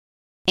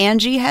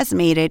Angie has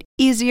made it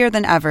easier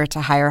than ever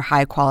to hire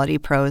high-quality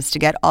pros to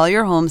get all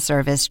your home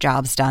service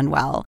jobs done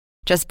well.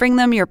 Just bring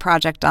them your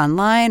project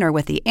online or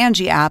with the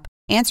Angie app,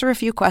 answer a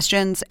few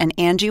questions, and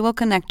Angie will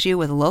connect you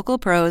with local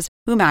pros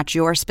who match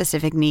your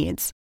specific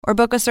needs. Or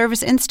book a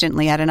service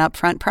instantly at an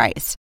upfront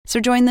price. So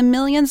join the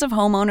millions of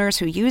homeowners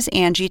who use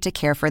Angie to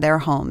care for their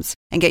homes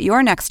and get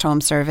your next home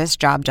service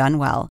job done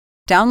well.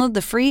 Download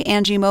the free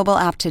Angie mobile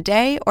app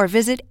today or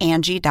visit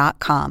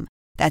Angie.com.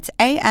 That's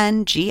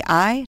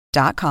ANGI.com.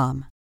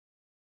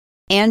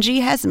 Angie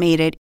has made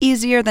it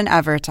easier than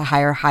ever to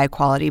hire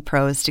high-quality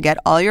pros to get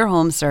all your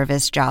home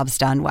service jobs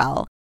done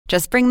well.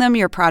 Just bring them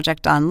your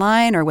project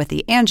online or with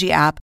the Angie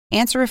app,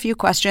 answer a few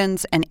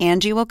questions, and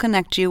Angie will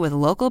connect you with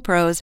local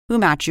pros who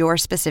match your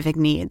specific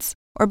needs.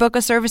 Or book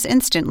a service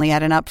instantly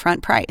at an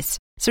upfront price.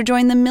 So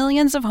join the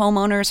millions of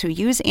homeowners who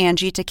use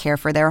Angie to care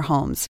for their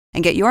homes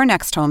and get your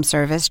next home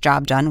service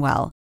job done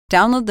well.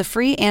 Download the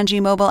free Angie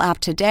mobile app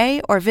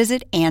today or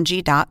visit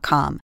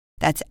Angie.com.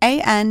 That's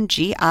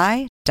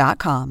ANGI.com.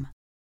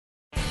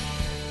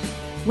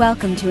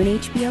 Welcome to an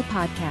HBO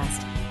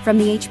podcast from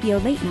the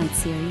HBO Late Night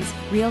series,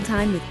 Real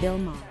Time with Bill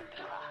Maher.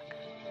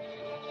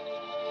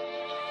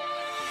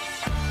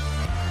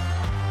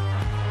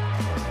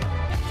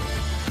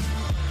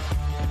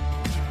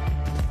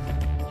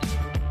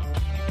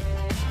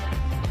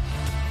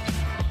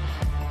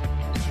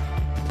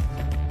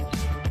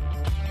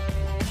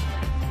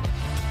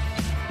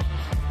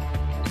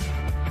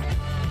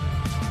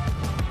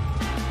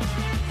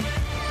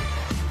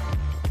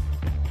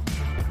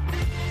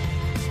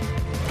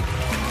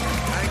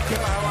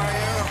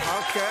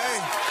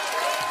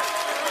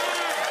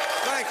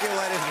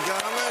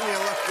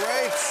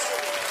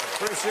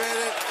 Appreciate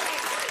it.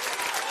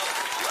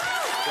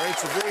 Great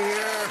to be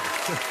here.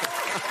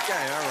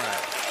 Okay, all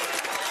right.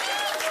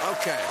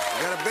 Okay, we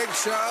got a big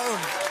show.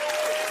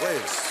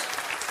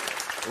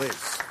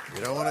 Please.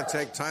 You don't want to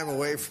take time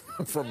away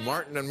from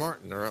Martin and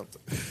Martin.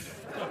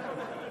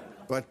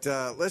 But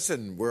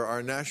listen,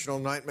 our national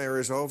nightmare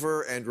is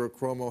over. Andrew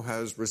Cuomo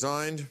has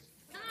resigned.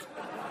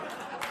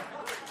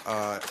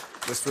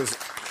 This was...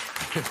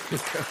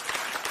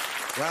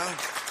 Well...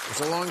 It's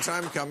a long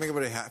time coming,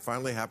 but it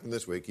finally happened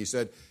this week. He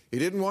said he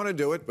didn't want to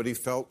do it, but he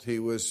felt he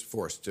was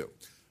forced to.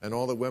 And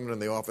all the women in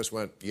the office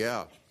went,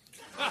 yeah.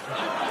 But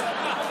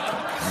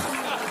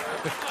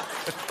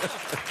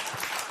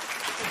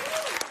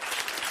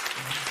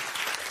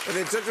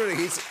it's interesting.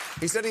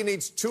 He said he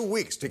needs 2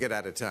 weeks to get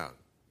out of town.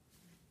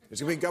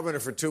 He's going to be governor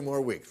for 2 more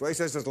weeks. Well, he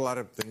says there's a lot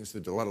of things, a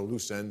lot of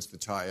loose ends to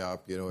tie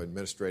up,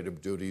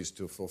 administrative duties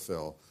to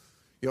fulfill.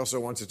 He also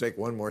wants to take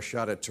one more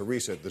shot at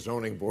Teresa at the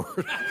zoning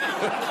board.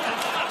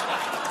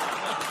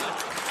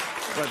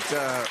 But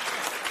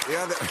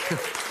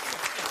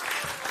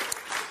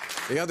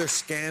the other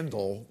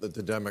scandal that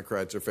the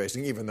Democrats are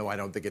facing, even though I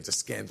don't think it's a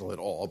scandal at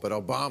all, but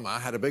Obama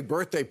had a big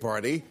birthday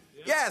party.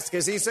 Yes,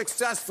 because he's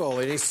successful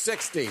and he's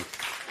 60.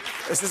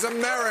 This is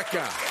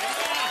America.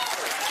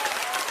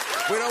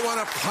 We don't want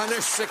to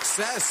punish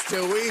success,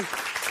 do we?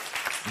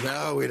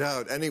 No, we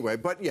don't. Anyway,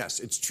 but yes,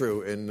 it's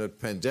true. In the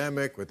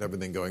pandemic, with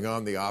everything going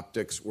on, the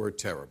optics were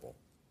terrible.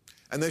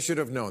 And they should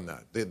have known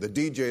that. The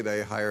DJ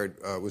they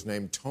hired was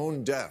named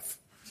Tone Deaf.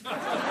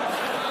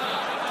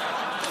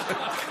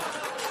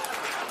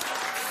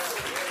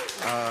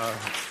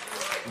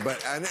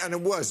 And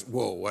it was,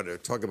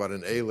 talk about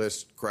an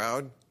A-list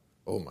crowd.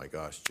 Oh, my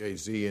gosh,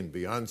 Jay-Z and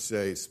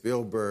Beyonce,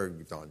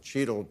 Spielberg, Don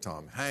Cheadle,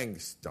 Tom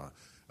Hanks,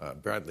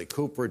 Bradley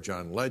Cooper,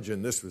 John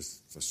Legend. This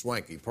was a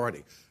swanky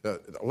party. A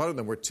lot of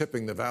them were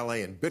tipping the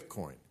valet in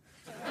Bitcoin.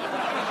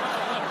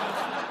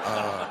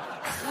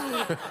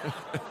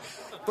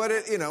 But,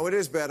 it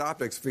is bad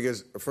optics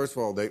because, first of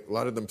all, a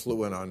lot of them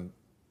flew in on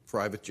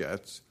private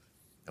jets,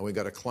 and we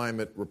got a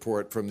climate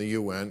report from the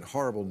UN.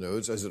 Horrible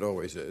news, as it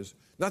always is.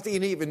 Not that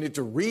you even need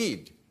to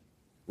read,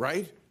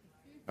 right?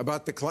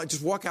 About the climate.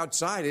 Just walk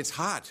outside. It's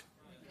hot.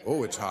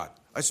 Oh, it's hot.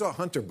 I saw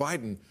Hunter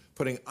Biden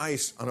putting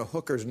ice on a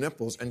hooker's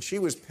nipples, and she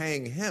was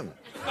paying him.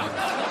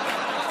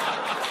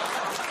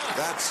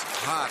 That's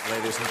hot,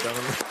 ladies and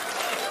gentlemen.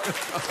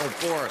 Oh,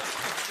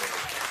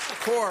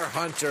 poor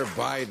Hunter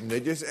Biden.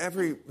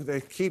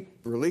 They keep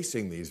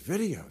releasing these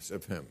videos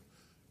of him.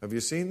 Have you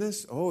seen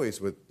this?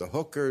 Always with the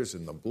hookers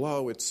and the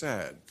blow. It's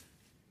sad.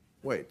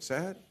 Wait,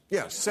 sad?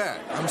 Yes, sad.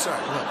 I'm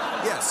sorry. No.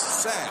 Yes,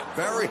 sad.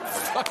 Very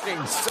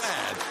fucking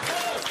sad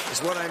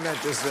is what I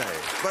meant to say.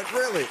 But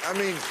really,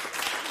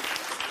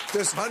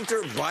 does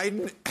Hunter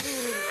Biden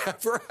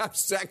ever have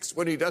sex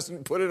when he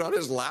doesn't put it on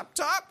his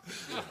laptop?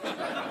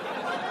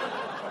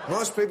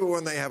 Most people,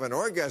 when they have an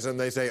orgasm,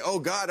 they say, oh,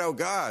 God, oh,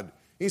 God.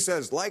 He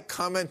says, like,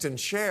 comment, and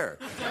share.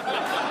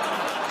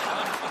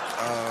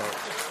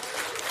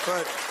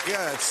 But,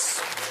 yeah,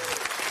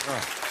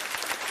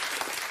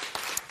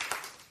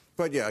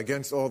 But, yeah,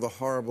 against all the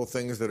horrible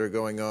things that are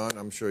going on,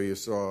 I'm sure you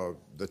saw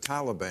the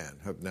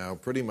Taliban have now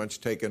pretty much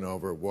taken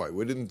over. Boy,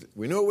 we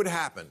knew it would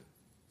happen.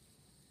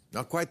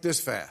 Not quite this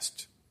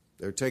fast.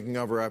 They're taking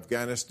over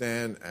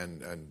Afghanistan,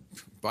 and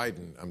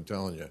Biden, I'm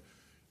telling you,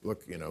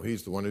 look,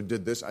 he's the one who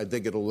did this. I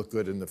think it'll look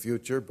good in the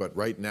future, but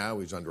right now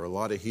he's under a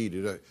lot of heat.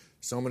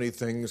 So many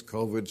things,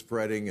 COVID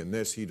spreading and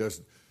this. He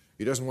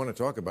doesn't want to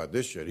talk about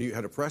this shit. He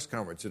had a press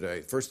conference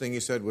today. First thing he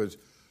said was,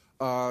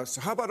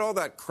 so how about all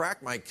that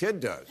crack my kid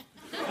does?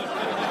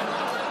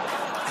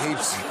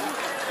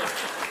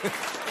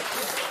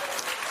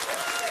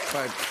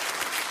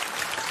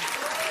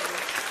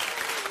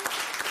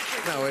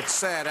 No, it's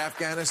sad.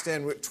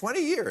 Afghanistan,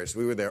 20 years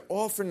we were there,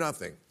 all for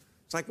nothing.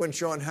 It's like when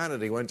Sean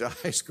Hannity went to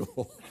high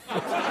school.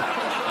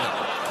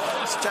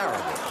 It's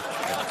terrible.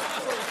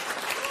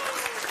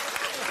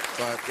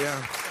 But,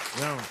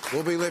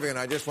 we'll be living. And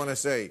I just want to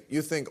say,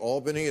 you think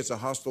Albany is a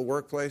hostile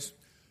workplace?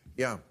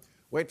 Yeah.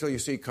 Wait till you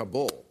see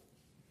Kabul.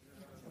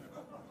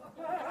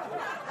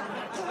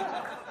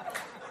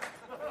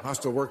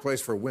 Hostile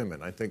workplace for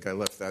women. I think I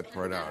left that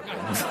part out.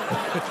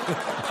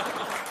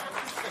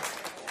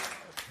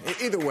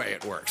 Either way,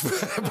 it works.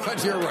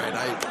 But you're right.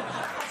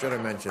 I should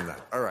have mentioned that.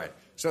 All right.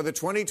 So the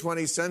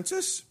 2020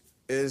 census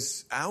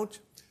is out.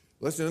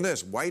 Listen to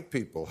this. White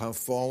people have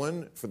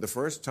fallen for the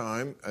first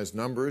time as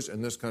numbers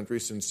in this country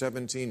since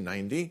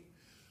 1790.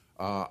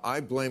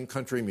 I blame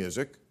country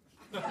music.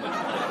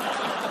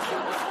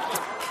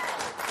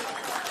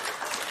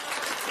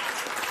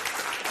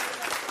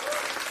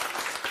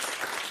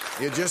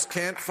 You just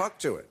can't fuck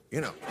to it,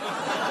 And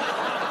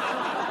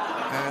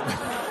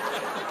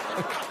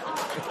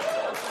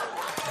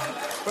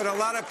but a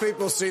lot of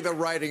people see the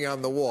writing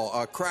on the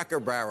wall. Cracker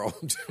Barrel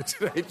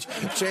today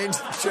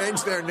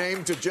changed their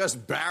name to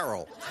just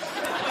Barrel.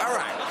 All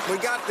right, we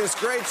got this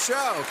great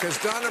show because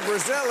Donna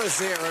Brazile is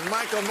here and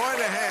Michael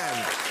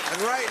Moynihan.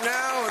 And right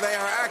now they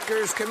are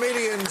actors,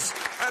 comedians,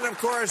 and of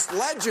course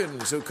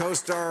legends who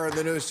co-star in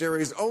the new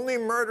series Only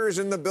Murders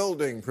in the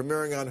Building,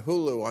 premiering on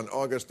Hulu on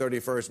August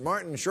 31st.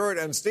 Martin Short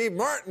and Steve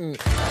Martin.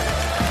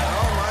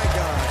 Oh my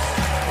gosh.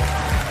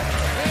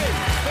 Hey,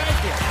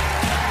 thank you.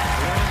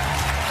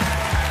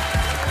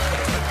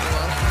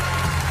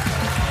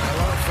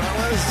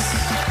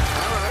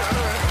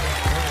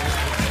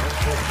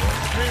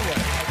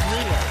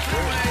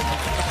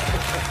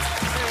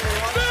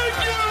 Thank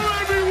you,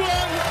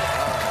 everyone!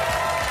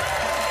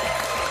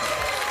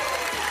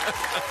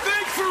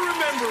 Thanks for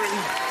remembering.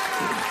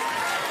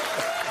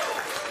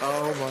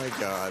 Oh, my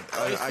God.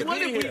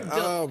 What have we done?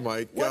 Oh,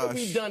 my gosh. What have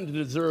we done to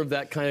deserve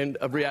that kind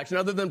of reaction,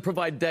 other than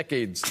provide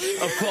decades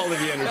of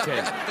quality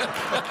entertainment?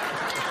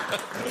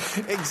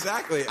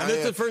 Exactly. And this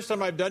is the first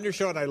time I've done your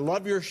show, and I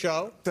love your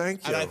show.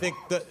 Thank you. And I think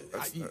that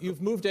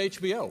you've moved to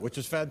HBO, which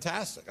is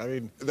fantastic. I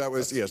mean, that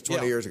was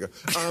 20 years ago.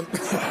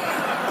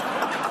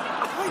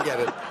 I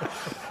get it,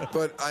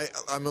 but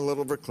I'm a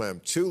little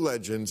verklempt. Two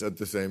legends at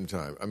the same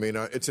time. I mean,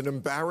 it's an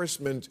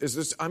embarrassment.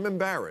 I'm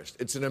embarrassed.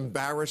 It's an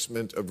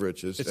embarrassment of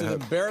riches. It's an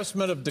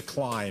embarrassment of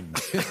decline.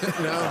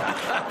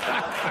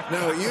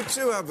 No. You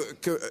two have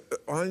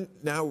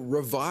now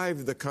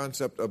revived the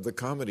concept of the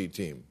comedy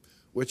team,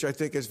 which I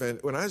think is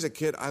fantastic. When I was a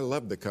kid, I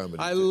loved the comedy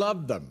team. I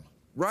loved them.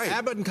 Right.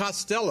 Abbott and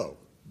Costello.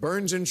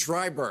 Burns and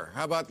Schreiber.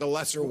 How about the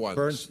lesser ones?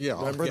 Burns, yeah.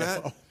 Remember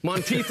that?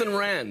 Monteith and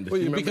Rand.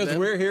 Because them?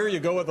 we're here, you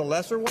go with the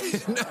lesser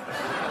ones? No.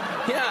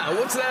 Yeah,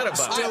 what's that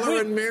about?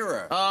 Stiller and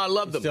Mirror. I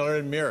love them. Stiller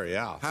and Mirror,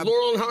 yeah.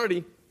 Laurel and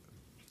Hardy.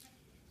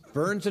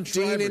 Burns and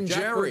Schreiber. Dean and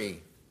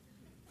Jerry.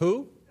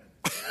 Who?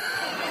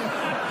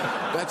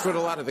 That's what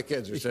a lot of the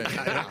kids are saying.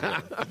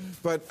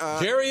 But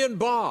Jerry and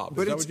Bob.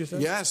 But is that what you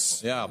said?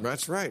 Yes. Yeah.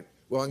 That's right.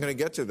 Well, I'm going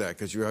to get to that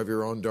because you have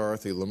your own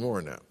Dorothy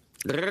Lamour now.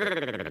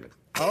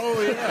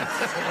 Oh, yeah.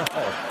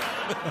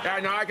 Yeah,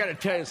 no, I got to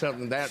tell you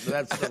something. That's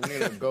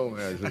Selena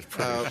Gomez. Is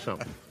pretty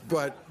something.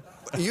 But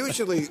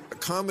usually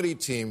comedy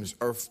teams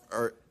are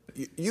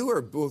you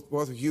are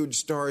both huge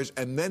stars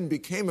and then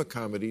became a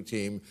comedy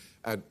team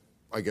at,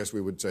 I guess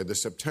we would say, the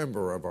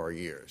September of our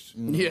years.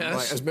 Yes.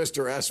 Like, as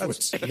Mr. S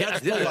would say. That's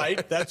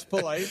polite. That's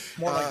polite.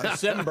 More like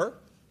December.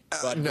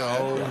 But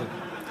no.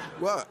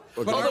 Well,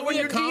 okay. Although when we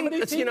a you're deemed,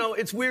 comedy team?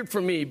 it's weird for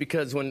me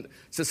because when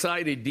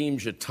society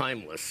deems you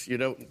timeless, you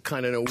don't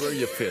kind of know where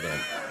you fit in.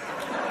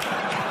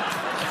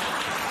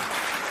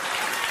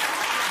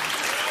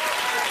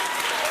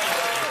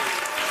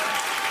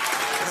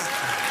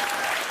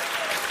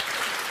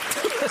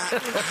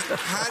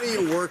 How do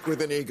you work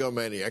with an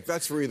egomaniac?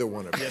 That's for either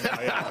one of you.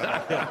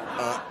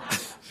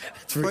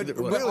 But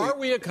But are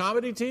we a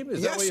comedy team?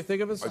 Is that Yes. what you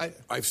think of us?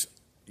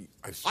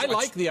 I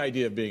like the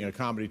idea of being a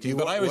comedy team,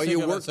 but I always think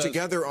you of work us as...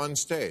 together on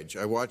stage.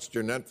 I watched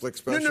your Netflix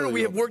special. No,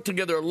 we have worked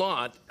together a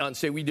lot. On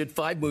say we did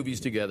 5 movies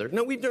together.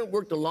 No, we didn't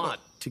worked a lot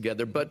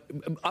together, but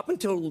up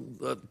until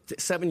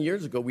 7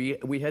 years ago,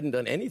 we hadn't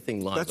done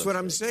anything live. That's what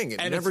I'm saying.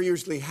 It never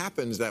usually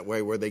happens that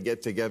way where they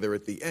get together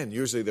at the end.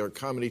 Usually they're a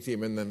comedy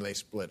team and then they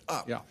split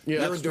up. Yeah.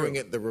 You're doing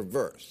it the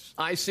reverse.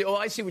 I see. Oh,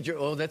 I see what you're...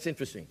 Oh, that's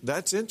interesting.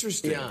 That's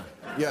interesting. Yeah.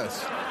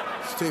 Yes.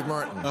 Steve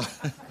Martin.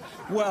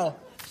 Well,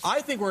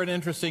 I think we're an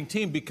interesting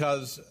team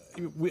because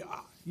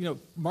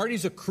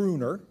Marty's a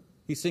crooner.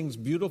 He sings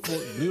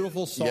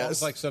beautiful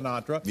songs like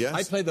Sinatra. Yes.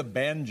 I play the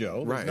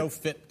banjo. Right. There's no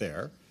fit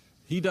there.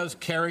 He does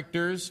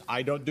characters.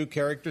 I don't do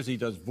characters. He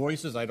does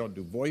voices. I don't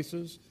do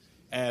voices.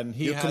 And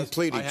you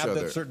complete each I have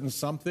other. that certain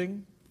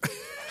something.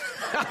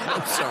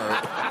 I'm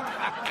sorry.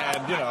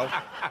 And, you know.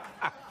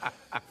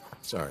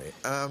 Sorry.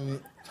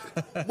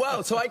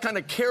 Well, so I kind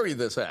of carry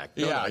this act.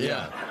 don't I?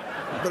 Yeah.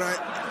 But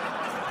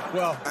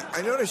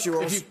I notice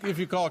you also... If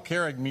you call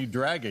carrying me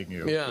dragging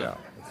you. Yeah.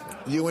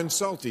 You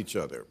insult each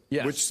other,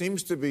 yes. which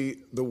seems to be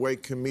the way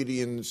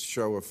comedians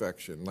show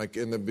affection. Like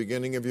in the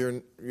beginning of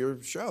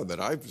your show that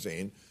I've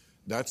seen,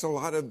 that's a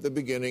lot of the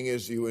beginning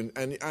is you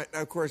and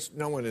of course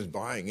no one is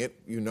buying it.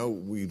 You know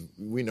we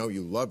know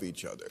you love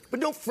each other. But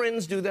don't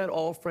friends do that?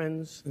 All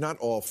friends? Not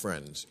all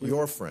friends.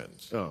 Your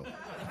friends. Oh.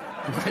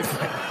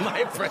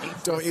 My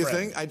friends. Don't you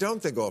think? I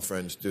don't think all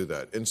friends do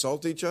that.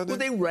 Insult each other? Will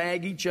they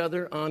rag each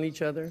other on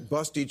each other?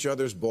 Bust each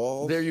other's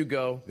balls? There you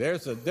go.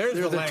 There's the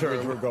language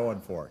term. we're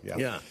going for.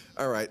 Yeah.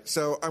 All right.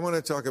 So I want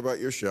to talk about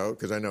your show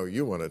because I know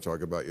you want to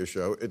talk about your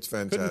show. It's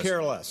fantastic. Couldn't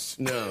care less.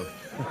 No.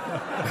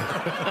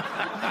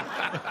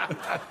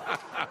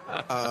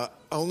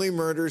 Only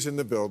murders in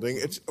the building.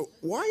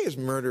 Why is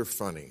murder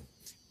funny?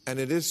 And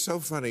it is so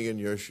funny in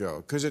your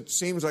show because it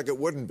seems like it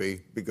wouldn't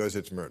be because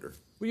it's murder.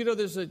 Well, you know,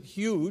 there's a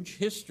huge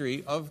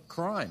history of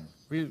crime.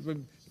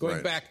 Going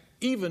Right. back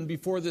even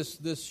before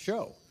this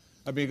show.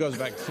 I mean, it goes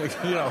back to,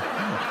 you know.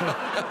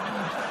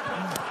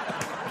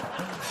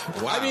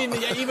 Wow. I mean,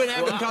 even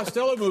Abbott and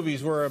Costello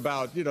movies were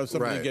about, you know,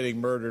 somebody Right.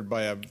 getting murdered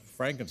by a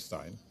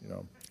Frankenstein, you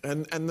know.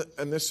 And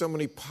there's so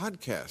many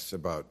podcasts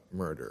about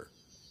murder.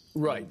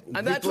 Right.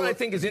 And that's what I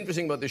think is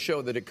interesting about the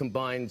show, that it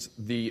combines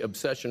the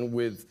obsession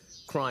with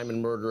crime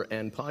and murder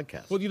and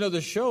podcasts. Well, you know,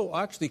 the show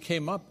actually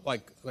came up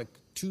like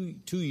 2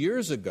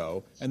 years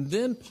ago, and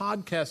then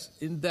podcasts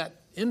in that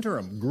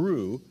interim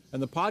grew,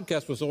 and the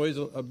podcast was always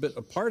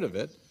a part of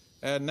it,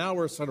 and now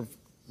we're sort of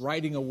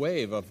riding a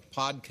wave of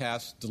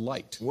podcast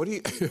delight. What do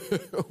you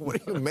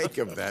make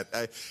of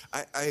that?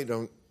 I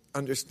don't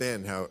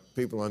understand how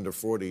people under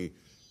 40,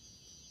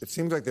 it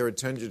seems like their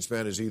attention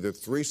span is either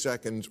 3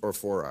 seconds or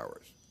 4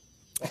 hours.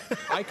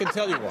 I can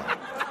tell you why.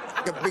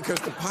 Because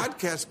the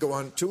podcasts go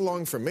on too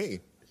long for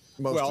me.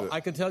 I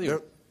can tell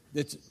you,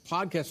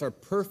 podcasts are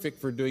perfect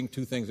for doing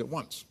two things at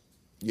once.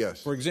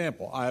 Yes. For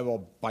example, I have a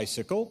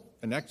bicycle,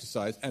 an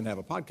exercise, and have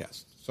a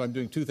podcast. So I'm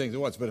doing two things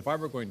at once. But if I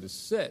were going to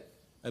sit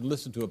and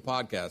listen to a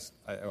podcast,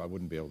 I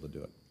wouldn't be able to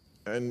do it.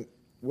 And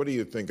what do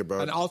you think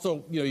about... And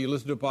also, you know, you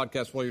listen to a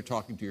podcast while you're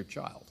talking to your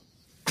child.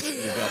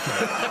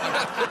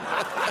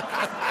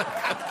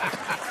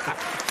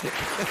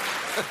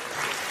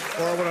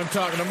 Or when I'm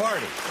talking to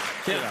Marty.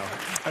 Yeah. You know,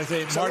 I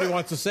say, Marty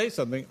wants to say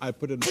something, I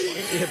put it in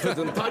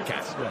the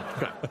podcast.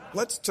 Yeah.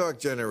 Let's talk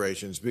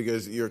generations,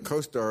 because your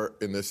co-star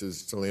in this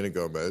is Selena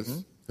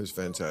Gomez, who's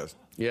fantastic.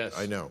 Yes.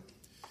 I know.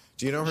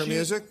 Do you know her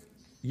music?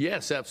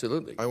 Yes,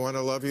 absolutely. I Want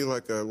to Love You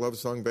Like a Love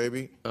Song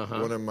Baby. Uh-huh.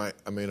 One of my,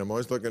 I'm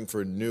always looking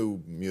for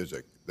new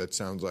music that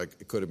sounds like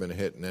it could have been a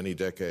hit in any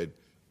decade.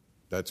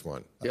 That's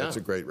one. Yeah. That's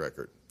a great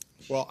record.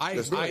 Well,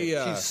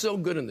 she's so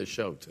good in the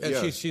show, too. And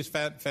Yeah. she's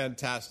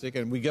fantastic,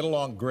 and we get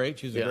along great.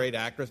 She's a great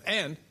actress,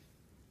 and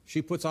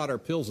she puts out her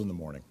pills in the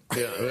morning.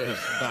 Yeah.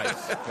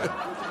 Nice.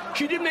 Yeah.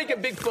 She did make a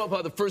big faux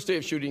pas the first day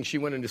of shooting. She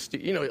went into,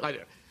 you know, I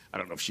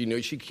don't know if she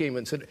knew. She came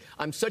and said,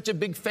 "I'm such a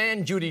big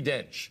fan, Judi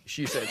Dench."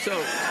 She said, so.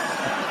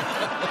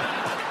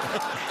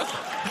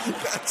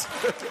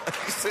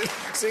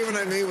 See what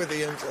I mean with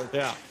the insult?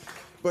 Yeah.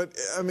 But,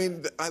 I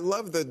mean, I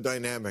love the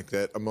dynamic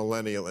that a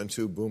millennial and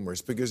two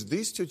boomers, because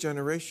these two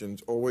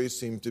generations always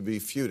seem to be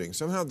feuding.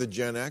 Somehow the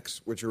Gen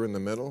X, which are in the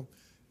middle,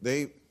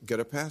 they get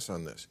a pass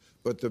on this.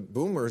 But the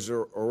boomers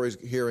are always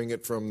hearing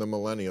it from the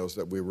millennials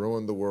that we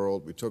ruined the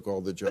world, we took all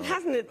the jobs. But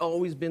hasn't it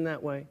always been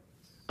that way?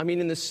 I mean,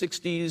 in the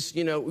 60s,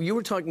 you know, you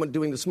were talking about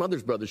doing the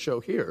Smothers Brothers show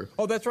here.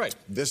 Oh, that's right.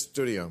 This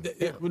studio.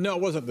 No,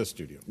 it wasn't this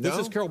studio. No? This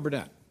is Carol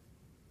Burnett.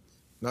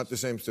 Not the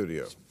same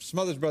studio.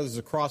 Smothers Brothers is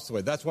across the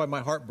way. That's why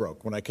my heart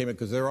broke when I came in,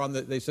 because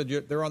they said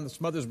they're on the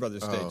Smothers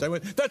Brothers stage. I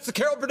went, that's the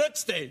Carol Burnett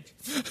stage.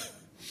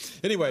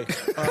 Anyway.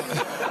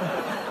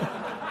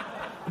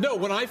 No,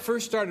 when I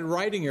first started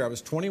writing here, I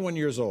was 21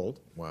 years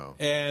old. Wow.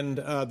 And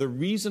the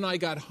reason I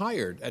got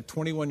hired at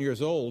 21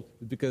 years old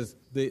is because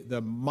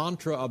the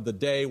mantra of the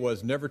day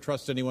was never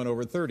trust anyone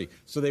over 30.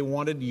 So they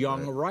wanted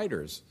young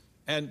writers.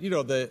 And, you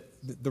know, the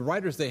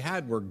writers they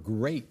had were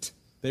great.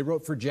 They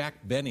wrote for Jack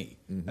Benny.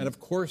 Mm-hmm. And, of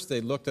course,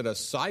 they looked at us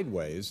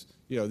sideways,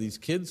 you know, these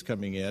kids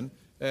coming in.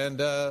 And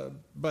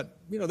but,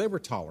 you know, they were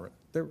tolerant.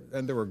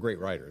 And they were great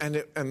writers.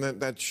 And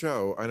that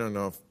show, I don't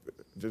know if...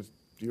 do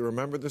you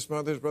remember the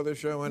Smothers Brothers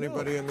show?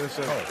 Anybody in this?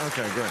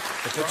 Okay, good.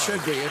 It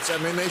should be.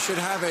 They should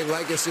have a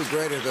legacy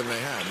greater than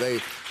they have.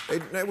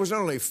 It was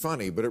not only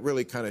funny, but it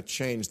really kind of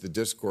changed the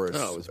discourse.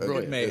 Oh, it was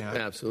brilliant.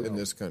 Absolutely. In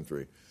this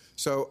country.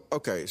 So,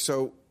 okay,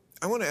 so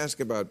I want to ask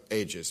about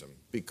ageism,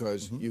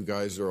 because you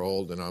guys are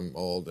old and I'm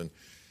old, and,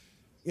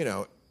 you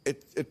know,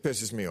 it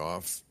pisses me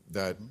off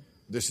that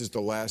this is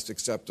the last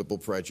acceptable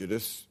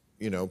prejudice.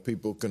 You know,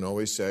 people can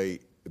always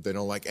say, if they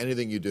don't like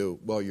anything you do,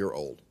 well, you're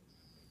old.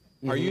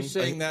 Are you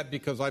saying that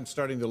because I'm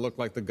starting to look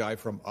like the guy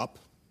from Up?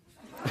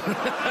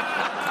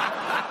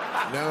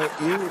 Now,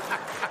 you...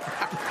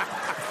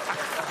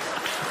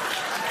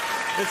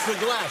 It's the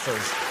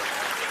glasses.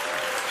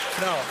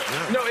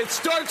 No, it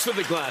starts with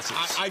the glasses.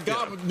 I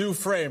got new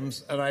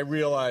frames, and I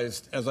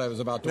realized as I was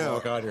about to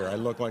walk out here, I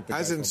look like the guy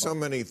As in from so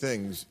many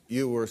things,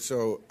 you were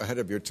so ahead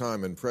of your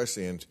time and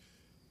prescient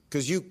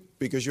because you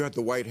had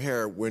the white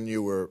hair when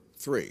you were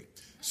 3.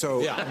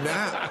 So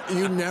now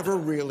you never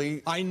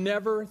really. I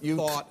never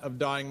thought of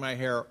dyeing my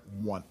hair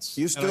once.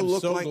 You still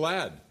look so like.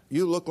 glad.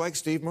 You look like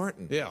Steve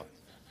Martin. Yeah.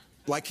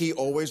 Like he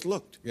always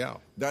looked. Yeah.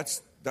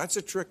 That's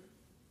a trick.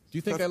 Do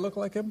you think I look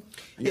like him?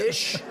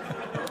 Ish.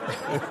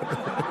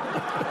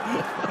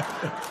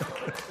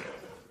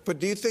 But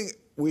do you think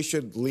we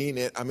should lean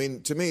in? I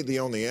mean, to me, the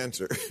only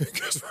answer,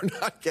 because we're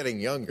not getting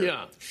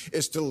younger,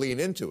 is to lean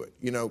into it.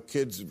 You know,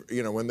 kids,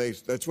 you know,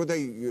 that's what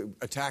they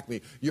attack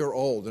me. You're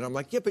old. And I'm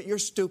like, yeah, but you're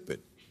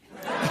stupid.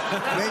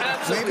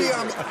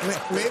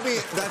 maybe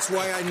that's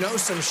why I know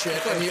some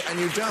shit and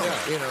you don't.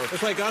 Yeah. You know,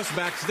 it's like us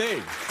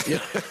backstage.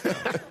 Yeah.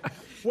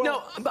 Well,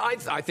 no,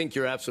 but I think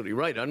you're absolutely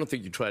right. I don't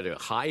think you try to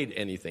hide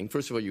anything.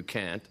 First of all, you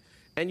can't,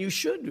 and you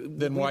should.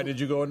 Then why did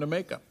you go into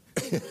makeup?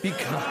 Because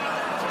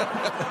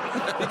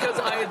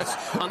I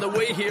had, on the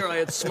way here, I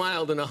had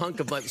smiled and a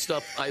hunk of my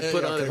stuff I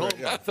put on at home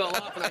fell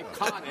off and I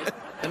caught it,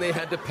 and they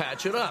had to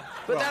patch it up.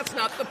 But that's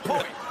not the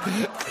point.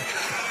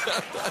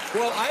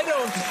 Well, I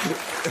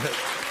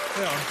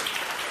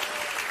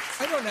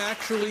don't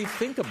actually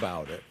think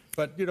about it.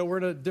 But, you know, we're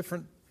in a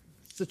different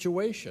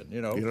situation,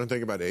 you know. You don't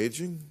think about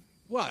aging?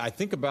 Well, I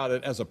think about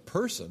it as a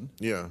person.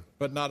 Yeah.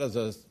 But not as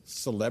a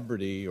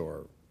celebrity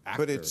or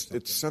actor. But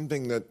it's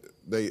something that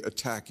they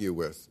attack you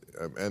with.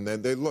 And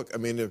then they look, I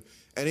mean, if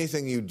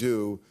anything you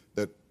do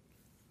that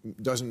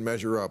doesn't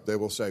measure up, they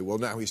will say, well,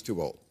 now he's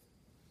too old.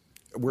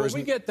 Well,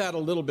 we get that a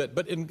little bit,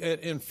 but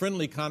in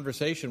friendly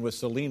conversation with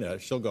Selena,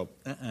 she'll go,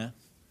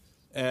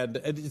 and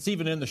it's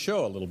even in the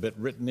show a little bit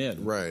written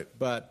in. Right.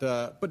 But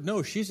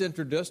no, she's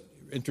introduced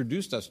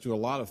us to a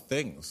lot of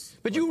things.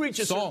 But you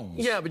reach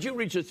songs. But you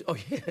reach a. Oh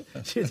yeah,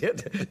 she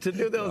did.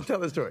 Tell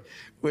the story.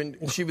 When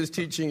she was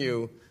teaching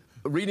you,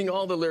 reading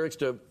all the lyrics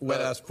to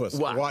Wet Ass Pussy.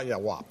 WAP.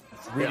 WAP.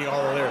 Reading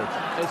all the lyrics.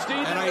 And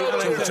Steve,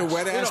 I said,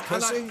 Wet Ass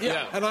Pussy?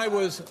 And I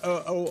was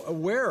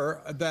aware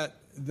that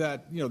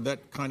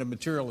that kind of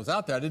material is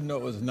out there. I didn't know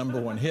it was a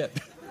 #1 hit.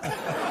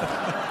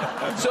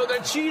 So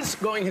that she's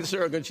going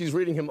hysterical and she's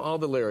reading him all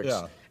the lyrics.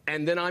 Yeah.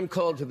 And then I'm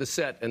called to the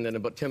set, and then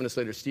about 10 minutes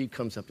later, Steve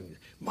comes up to me.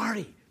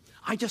 Marty,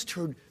 I just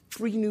heard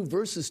 3 new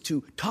verses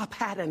to Top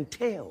Hat and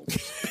Tails.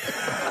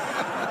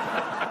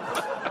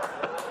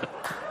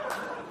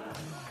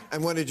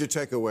 And what did you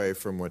take away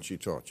from what she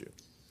taught you?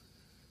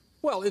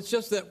 Well, it's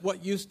just that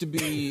what used to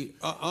be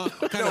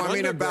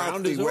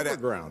underground is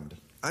overground.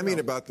 I mean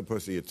about the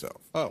pussy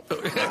itself. Oh.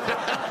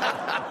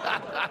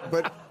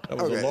 But that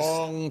was a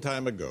long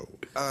time ago.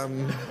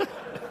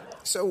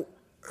 So,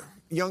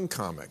 young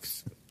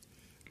comics,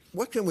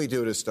 what can we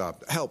do to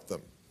help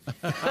them?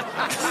 Where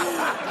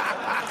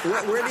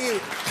do you...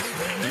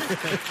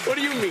 What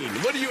do you mean?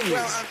 What do you mean?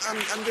 Well,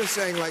 I'm just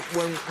saying, like,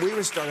 when we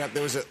were starting out,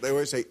 there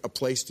was a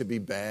place to be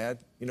bad.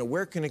 You know,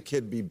 where can a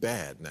kid be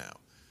bad now?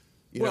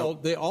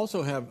 They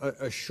also have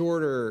a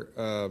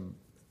shorter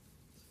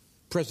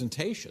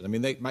presentation. I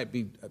mean, they might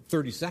be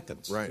 30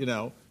 seconds, right? You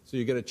know, so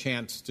you get a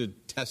chance to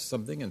test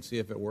something and see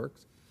if it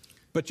works.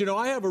 But, you know,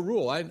 I have a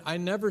rule. I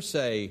never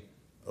say,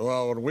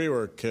 well, when we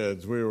were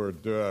kids, we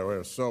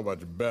were so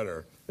much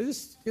better.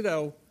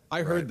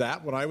 I heard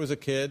that when I was a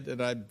kid,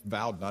 and I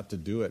vowed not to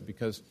do it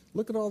because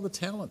look at all the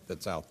talent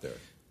that's out there.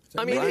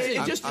 I mean,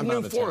 it's just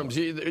new forums.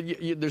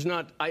 There's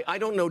not. I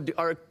don't know.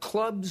 Are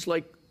clubs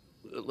like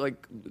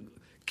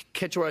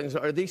Catch a Rising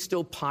Star, are they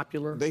still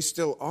popular? They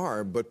still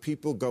are, but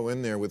people go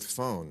in there with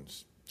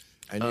phones.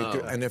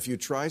 And if you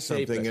try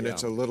something and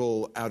it's a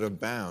little out of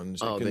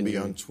bounds, it can be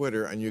on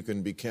Twitter and you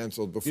can be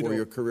canceled before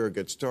your career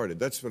gets started.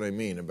 That's what I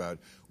mean about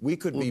we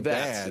could be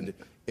bad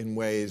in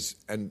ways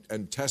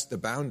and test the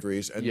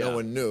boundaries and no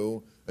one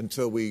knew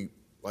until we,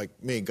 like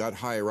me, got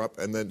higher up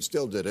and then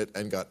still did it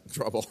and got in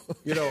trouble.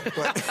 You know,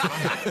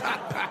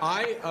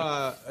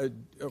 I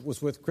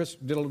was with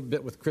did a little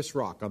bit with Chris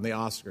Rock on the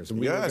Oscars, and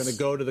we were going to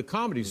go to the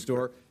Comedy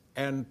Store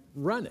and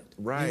run it.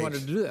 Right. He wanted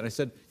to do that. And I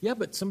said, yeah,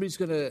 but somebody's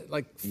going to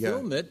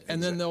film it,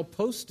 and then they'll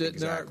post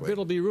it, and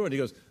it'll be ruined. He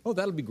goes, oh,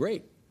 that'll be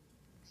great.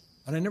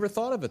 And I never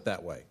thought of it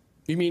that way.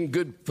 You mean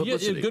good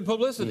publicity? Yeah, good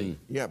publicity.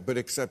 Mm-hmm. Yeah, but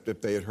except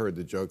if they had heard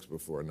the jokes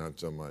before, not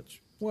so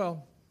much.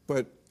 Well.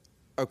 But,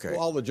 okay.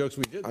 Well, all the jokes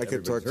we did. I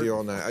could talk to you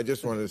all night. I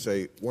just wanted to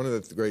say, one of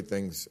the great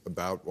things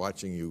about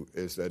watching you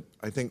is that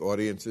I think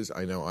audiences,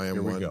 I know I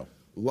am one,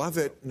 love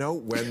it. No,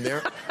 when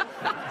they're...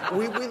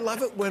 We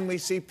love it when we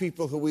see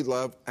people who we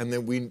love and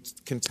then we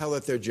can tell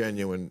that they're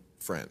genuine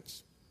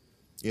friends.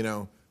 You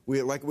know,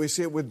 we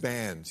see it with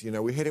bands. You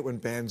know, we hate it when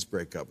bands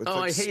break up.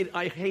 I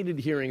hated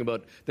hearing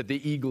about that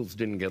the Eagles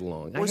didn't get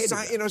along.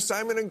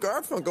 Simon and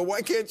Garfunkel.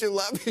 Why can't you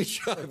love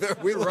each other?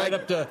 Right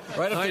up to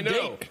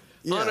date.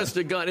 Yeah. Honest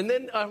to God. And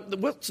then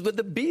what's with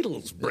the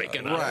Beatles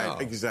breaking up?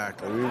 Right,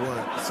 exactly. We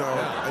want so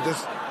I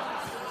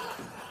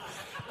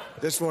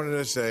just wanted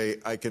to say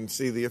I can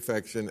see the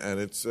affection, and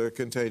it's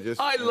contagious.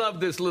 I love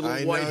this little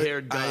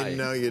white-haired guy. I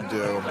know you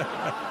do.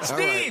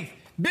 Steve,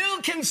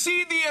 Bill can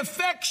see the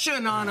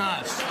affection on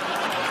us.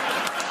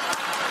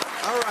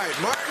 All right,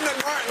 Martin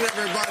and Martin,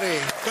 everybody.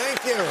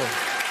 Thank you.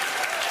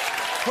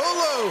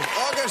 Hulu,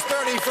 August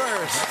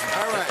 31st.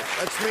 All right,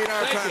 let's meet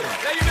our panel.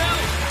 Thank you, Bill.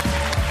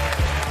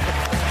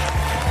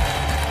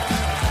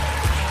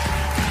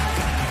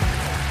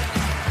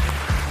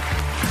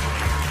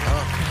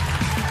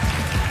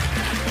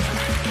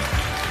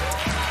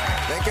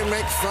 They can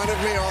make fun of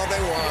me all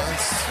they want.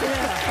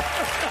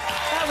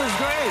 That was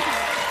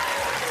great.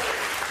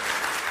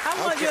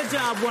 I want your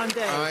job one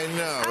day. I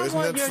know. I Isn't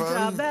want it your fun?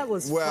 job. That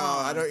was well,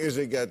 fun. I don't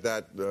usually get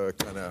that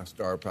kind of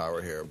star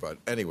power here. But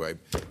anyway,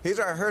 here's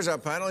our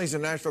panel. He's a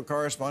national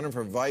correspondent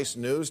for Vice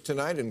News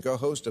tonight and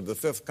co-host of the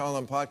Fifth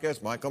Column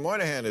podcast. Michael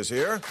Moynihan is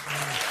here.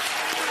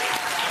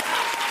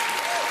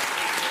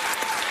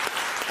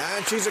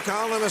 And she's a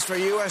columnist for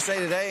USA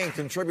Today and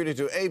contributor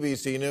to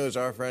ABC News.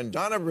 Our friend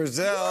Donna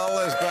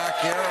Brazile is back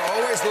here,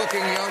 always looking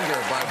younger,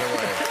 by the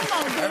way.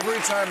 Every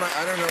time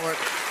I don't know what...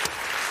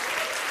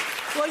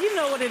 Well, you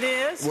know what it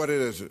is. What it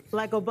is?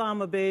 Like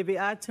Obama, baby,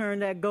 I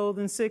turned that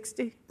golden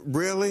 60.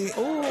 Really?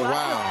 Ooh,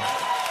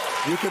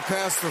 wow. You could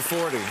pass for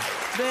 40.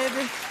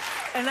 Baby.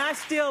 And I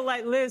still,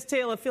 like Liz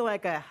Taylor, feel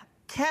like a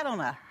cat on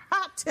a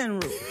hot tin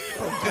roof.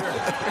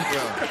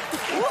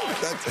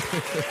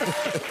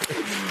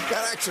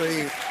 That actually...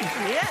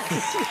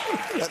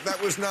 Yes.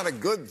 That was not a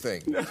good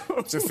thing,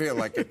 to feel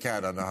like a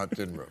cat on a hot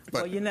tin roof. But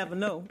Well, you never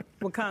know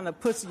what kind of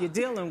pussy you're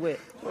dealing with.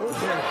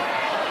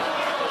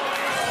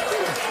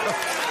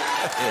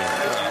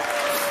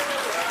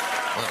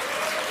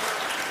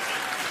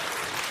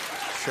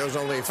 shows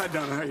only... Hi,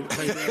 Donna. How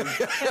you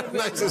doing?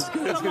 Nice to- It's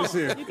good to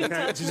see you. You can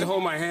touch Did you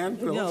hold my hand?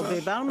 for the No, whole time?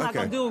 baby, I'm not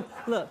going to do...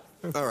 Look.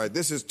 All right,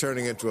 this is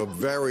turning into a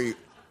very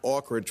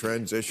awkward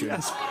transition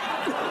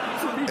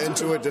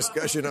into a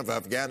discussion of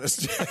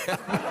Afghanistan.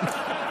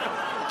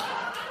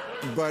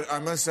 But I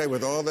must say,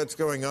 with all that's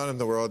going on in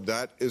the world,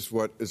 that is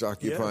what is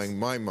occupying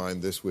my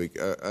mind this week.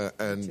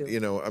 And, you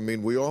know, I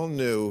mean, we all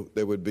knew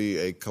there would be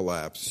a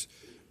collapse.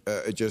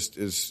 It just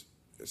is...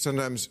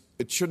 Sometimes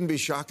it shouldn't be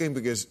shocking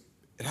because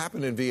it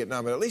happened in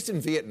Vietnam. But at least in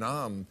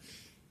Vietnam,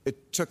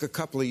 it took a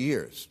couple of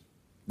years,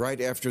 right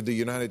after the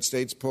United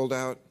States pulled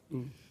out.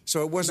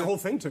 So it wasn't... The whole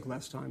thing took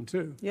less time,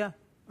 too. Yeah.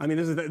 I mean,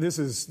 this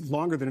is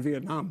longer than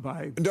Vietnam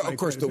by... No, by of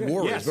course, the quite a bit.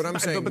 war Yes, is, but I'm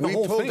saying but the we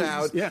whole pulled thing is-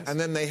 out, yes. and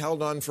then they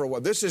held on for a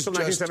while. This is Till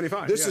just...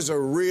 1975, This yeah. is a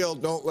real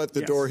don't let the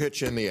Yes. door hit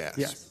you in the ass.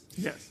 Yes,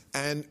 yes.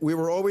 And we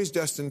were always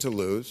destined to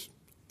lose.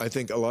 I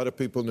think a lot of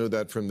people knew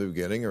that from the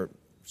beginning, or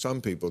some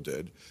people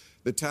did.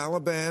 The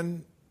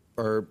Taliban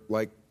are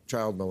like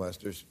child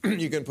molesters.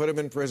 You can put them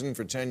in prison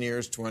for 10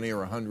 years, 20 or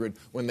 100.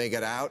 When they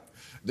get out,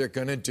 they're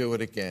going to do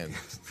it again.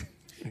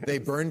 They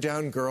burn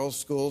down girls'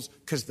 schools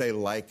because they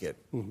like it.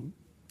 Mm-hmm.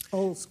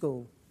 Old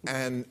school.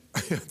 And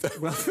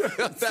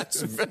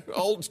that's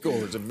old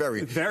school. It's a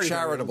very, very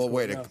charitable old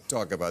way school, to yeah.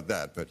 talk about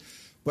that.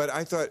 But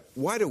I thought,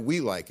 why do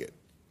we like it?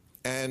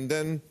 And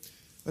then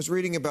I was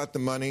reading about the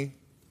money.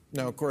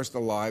 Now, of course, the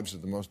lives are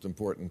the most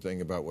important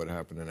thing about what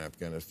happened in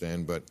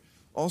Afghanistan. But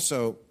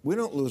also, we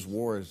don't lose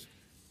wars.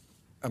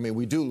 I mean,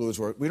 we do lose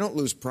wars. We don't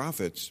lose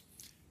profits.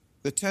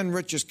 The 10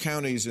 richest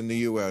counties in the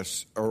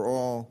U.S. are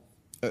all,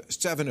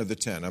 7 of the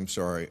 10, I'm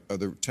sorry, of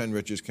the 10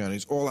 richest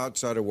counties, all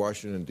outside of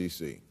Washington,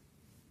 D.C.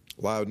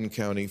 Loudoun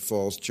County,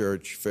 Falls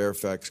Church,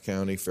 Fairfax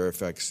County,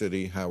 Fairfax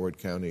City, Howard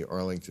County,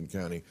 Arlington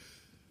County.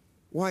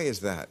 Why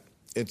is that?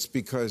 It's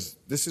because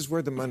this is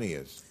where the money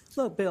is.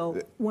 Look, Bill,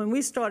 when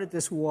we started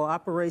this war,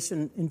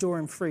 Operation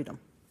Enduring Freedom,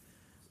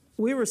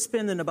 we were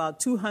spending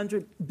about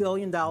 $200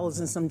 billion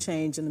and some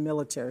change in the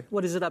military.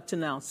 What is it up to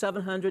now?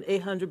 700,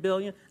 800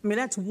 billion? I mean,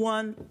 that's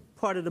one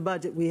part of the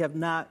budget we have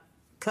not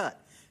cut.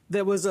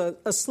 There was a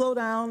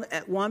slowdown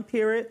at one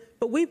period,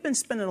 but we've been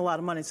spending a lot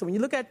of money. So when you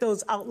look at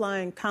those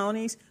outlying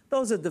counties,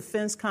 those are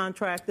defense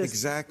contractors,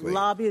 Exactly.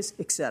 lobbyists,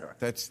 et cetera.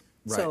 That's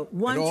right. So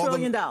 $1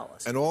 trillion.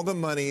 And all the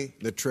money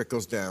that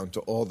trickles down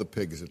to all the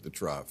pigs at the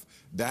trough.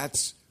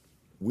 That's...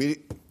 We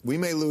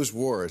may lose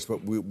wars,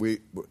 but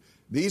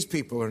these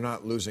people are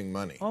not losing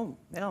money. Oh,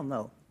 hell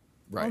no.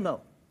 Right. Oh,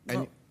 no. And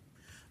No.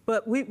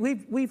 But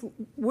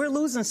we're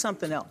losing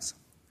something else.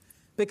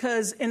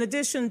 Because in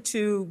addition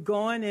to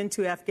going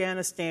into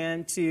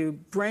Afghanistan to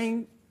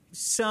bring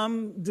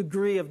some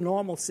degree of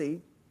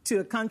normalcy to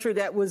a country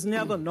that was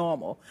never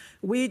normal,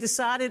 we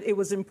decided it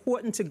was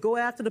important to go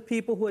after the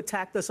people who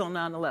attacked us on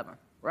 9/11,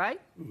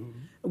 right? Mm-hmm.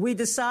 We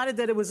decided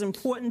that it was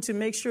important to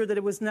make sure that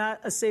it was not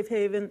a safe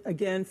haven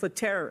again for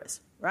terrorists,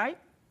 right?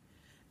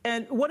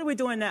 And what are we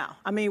doing now?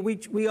 I mean,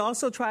 we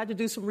also tried to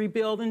do some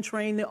rebuilding,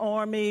 train the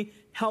Army,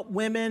 help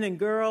women and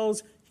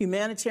girls,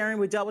 humanitarian.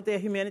 We dealt with their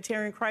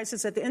humanitarian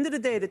crisis. At the end of the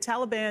day, the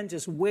Taliban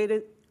just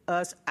waited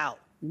us out.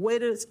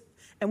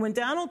 And when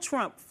Donald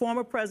Trump,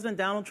 former President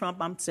Donald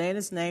Trump, I'm saying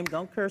his name,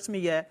 don't curse me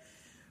yet,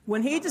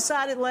 when he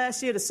decided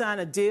last year to sign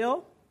a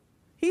deal,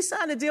 he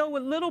signed a deal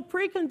with little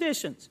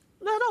preconditions.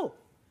 Little.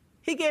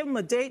 He gave him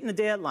a date and a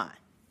deadline.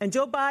 And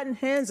Joe Biden's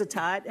hands are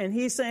tied, and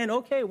he's saying,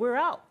 okay, we're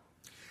out.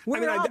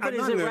 We're out, but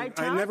is it right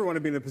time? I never want to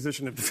be in a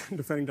position of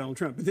defending Donald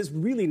Trump, but there's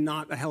really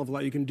not a hell of a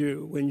lot you can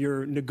do when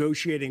you're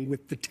negotiating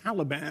with the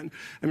Taliban.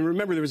 I mean,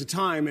 remember, there was a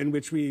time in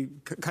which we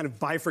kind of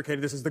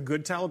bifurcated this as the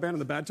good Taliban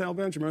and the bad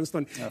Taliban. Do you remember this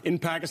one? Yeah. In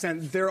Pakistan,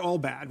 they're all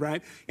bad,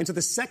 right? And so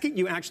the second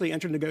you actually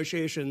enter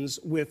negotiations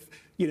with,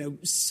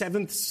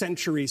 7th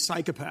century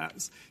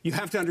psychopaths, you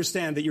have to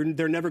understand that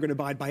they're never going to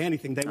abide by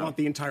anything. They want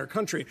the entire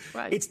country.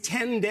 Right. It's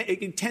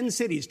 10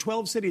 cities,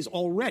 12 cities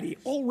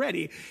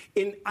already.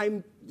 And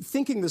I'm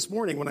thinking this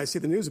morning when I see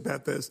the news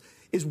about this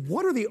is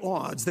what are the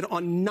odds that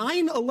on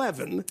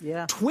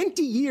 9/11,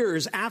 20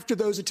 years after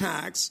those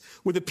attacks,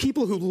 where the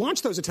people who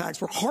launched those attacks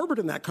were harbored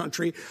in that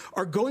country,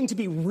 are going to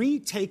be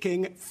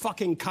retaking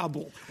fucking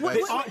Kabul?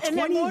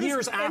 20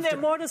 years after. And they're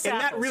motorcycles.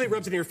 And that really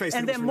rubs it in your face.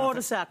 And they're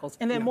motorcycles.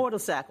 And they're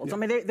motorcycles. Yeah. I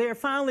mean, they're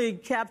finally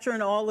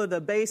capturing all of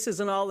the bases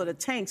and all of the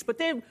tanks, but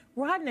they're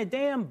riding a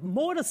damn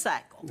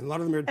motorcycle. And a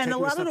lot of them are and a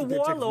lot of the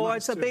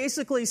warlords are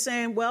basically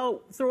saying,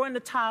 well, throw in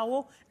the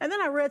towel. And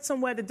then I read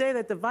somewhere today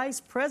that the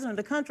vice president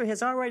of the country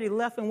has already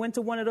left and went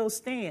to one of those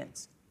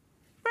stands.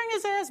 Bring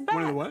his ass back.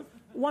 One of the what?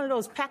 One of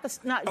those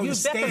Pakistan,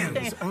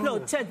 Uzbekistan. Oh. No,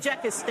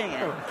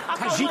 Tajikistan.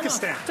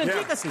 Tajikistan.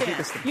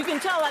 Tajikistan. You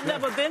can tell I've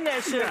never been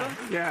there, sugar.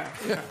 Yeah.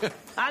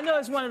 I know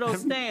it's one of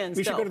those stands.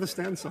 We should go to the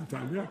stand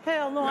sometime. Yeah.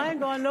 Hell no, I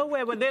ain't going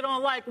nowhere. But they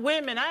don't like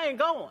women. I ain't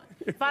going.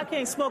 If I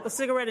can't smoke a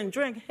cigarette and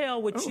drink,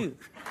 hell with you.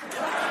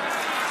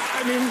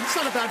 I mean, it's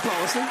not a bad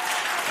policy.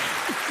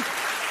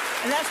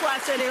 And that's why I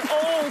said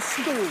they're old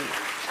school.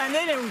 And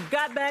they then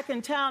got back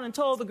in town and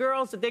told the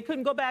girls that they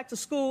couldn't go back to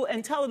school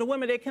and telling the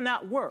women they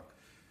cannot work.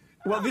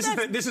 Well, this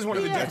is one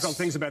of the difficult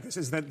things about this,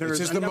 is that there's...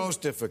 This is the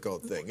most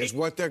difficult thing, is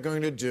what they're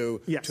going to do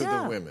to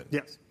the women.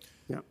 Yes.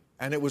 Yeah.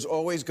 And it was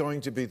always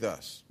going to be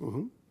thus.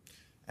 Mm-hmm.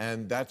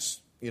 And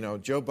that's,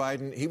 Joe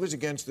Biden, he was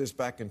against this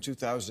back in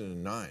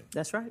 2009.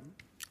 That's right.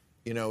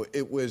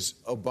 It was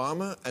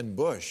Obama and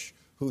Bush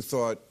who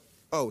thought,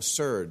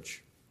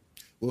 surge.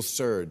 We'll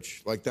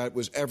surge. Like that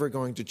was ever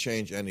going to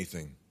change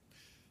anything.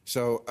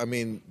 So, I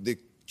mean, the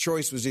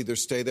choice was either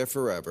stay there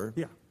forever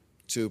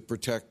to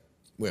protect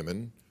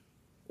women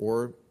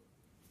or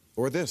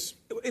this.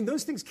 And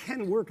those things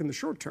can work in the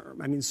short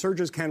term. I mean,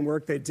 surges can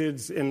work. They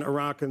did in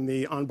Iraq and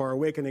the Anbar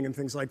Awakening and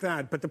things like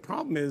that. But the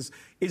problem is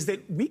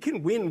that we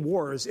can win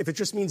wars if it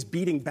just means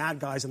beating bad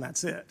guys and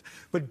that's it.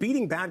 But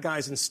beating bad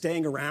guys and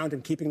staying around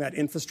and keeping that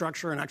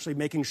infrastructure and actually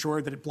making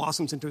sure that it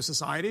blossoms into a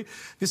society,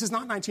 this is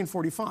not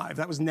 1945.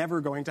 That was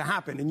never going to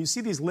happen. And you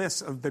see these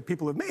lists that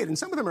people have made, and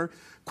some of them are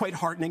quite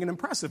heartening and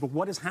impressive. But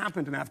what has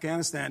happened in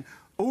Afghanistan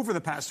over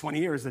the past 20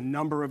 years, the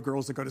number of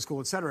girls that go to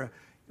school, et cetera,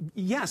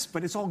 yes,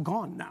 but it's all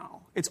gone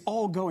now. It's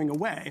all going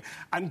away.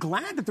 I'm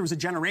glad that there was a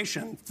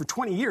generation for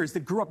 20 years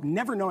that grew up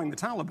never knowing the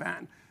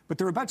Taliban, but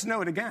they're about to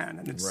know it again,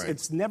 and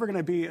it's never going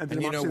to be a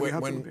democracy.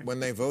 And when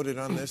they voted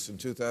on this in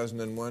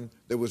 2001,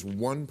 there was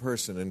one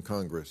person in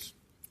Congress.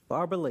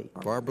 Barbara Lee.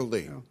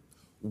 Yeah.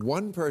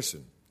 One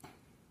person.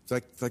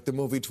 It's like the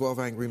movie 12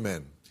 Angry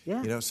Men.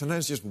 Yeah.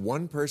 Sometimes just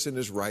one person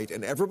is right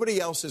and everybody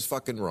else is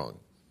fucking wrong.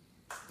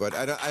 But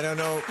I don't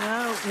know.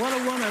 Well, what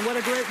a woman. What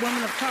a great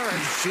woman of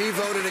courage. She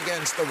voted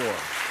against the war.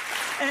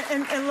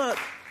 And look,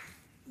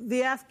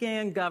 the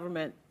Afghan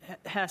government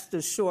has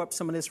to shore up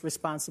some of this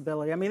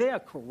responsibility. I mean, they are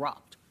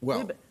corrupt.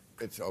 Well,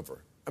 it's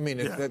over. I mean,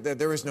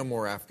 there is no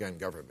more Afghan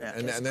government.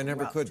 And there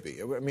never could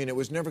be. I mean, it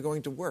was never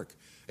going to work.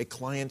 A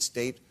client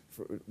state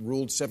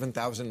ruled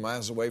 7,000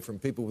 miles away from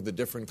people with a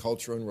different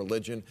culture and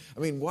religion.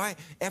 I mean, why,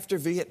 after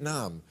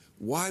Vietnam,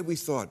 why we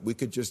thought we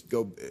could just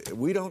go...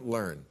 We don't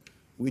learn.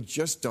 We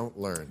just don't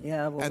learn.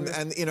 Yeah, well,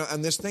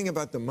 and this thing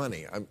about the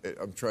money,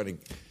 I'm trying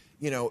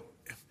to,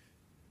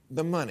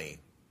 the money.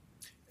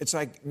 It's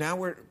like now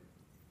we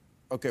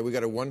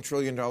got a $1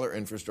 trillion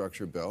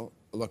infrastructure bill.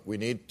 Look, we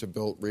need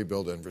to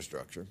rebuild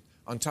infrastructure.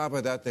 On top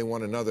of that,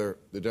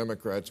 the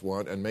Democrats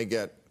want, and may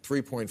get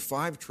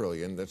 $3.5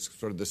 trillion. That's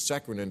sort of the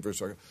second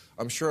infrastructure.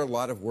 I'm sure a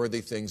lot of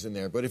worthy things in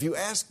there. But if you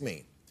ask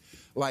me,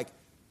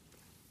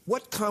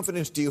 what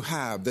confidence do you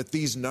have that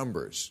these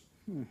numbers,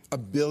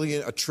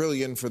 $1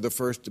 trillion for the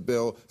first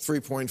bill,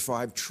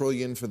 $3.5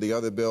 trillion for the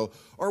other bill,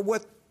 or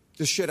what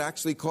the shit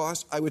actually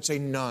costs? I would say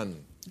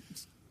none.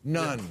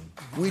 None.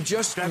 We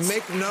just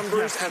make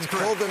numbers and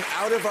pull them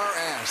out of our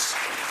ass.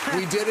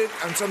 We did it.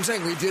 I'm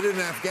saying we did it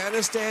in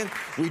Afghanistan.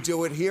 We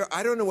do it here.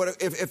 I don't know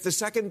if the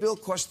second bill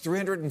cost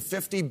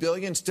 $350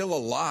 billion, still a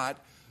lot,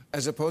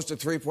 as opposed to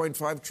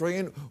 $3.5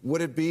 trillion,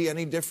 would it be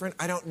any different?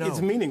 I don't know.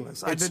 It's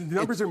meaningless. The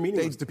numbers are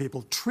meaningless to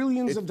people.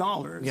 Trillions of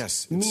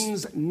dollars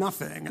means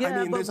nothing. Yeah,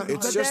 I mean, but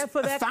there's just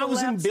for that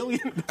 1,000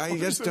 billion. I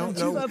just don't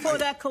know. For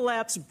that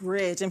collapsed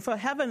bridge and for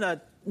having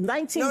a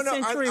 19th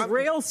century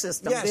rail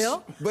system,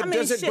 Bill. But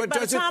by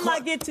the time I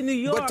get to New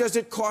York... But does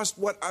it cost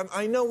what...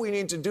 I know we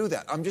need to do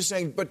that. I'm just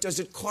saying, but does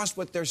it cost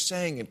what they're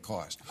saying it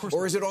costs?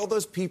 Or is it all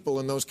those people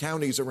in those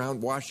counties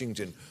around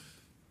Washington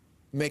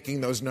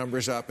making those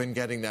numbers up and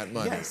getting that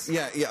money. Yes.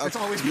 Yeah. That's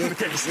always been the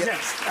case. Yeah.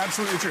 Yes,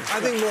 absolutely true. I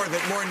think more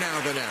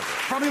now than ever.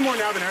 Probably more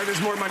now than ever. There's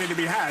more money to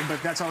be had,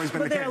 but that's always been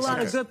But the case. there are a lot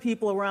of good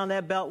people around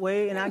that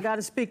beltway, and I got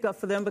to speak up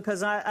for them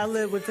because I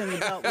live within the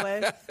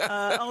beltway.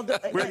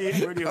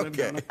 Where do you live,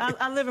 Donna?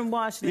 I live in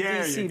Washington,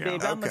 There D.C., you go.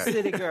 baby. I'm a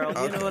city girl.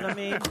 You know what I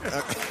mean?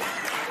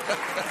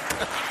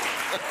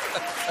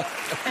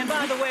 And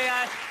by the way,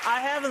 I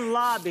haven't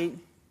lobbied,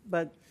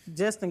 but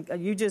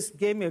you just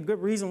gave me a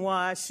good reason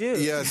why I should.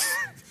 Yes.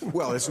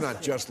 Well, it's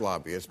not just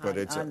lobbyists, but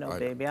it's... I know,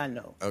 baby, I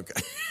know. Okay.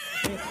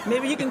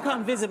 Maybe you can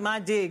come visit my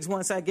digs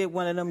once I get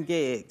one of them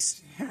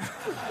gigs.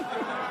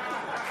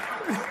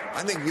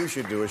 I think you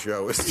should do a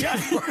show with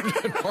Steve Martin.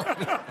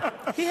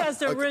 He has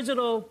the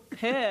original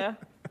hair.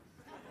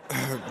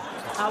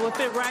 I would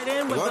fit right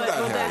in with Love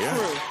that that hair,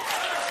 crew.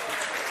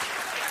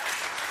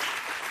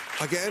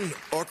 Again,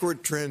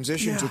 awkward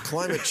transition to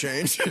climate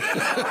change.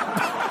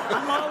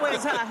 I'm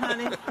always hot,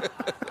 honey.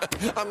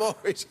 I'm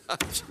always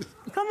hot.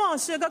 Come on,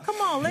 sugar. Come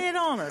on, lay it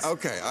on us.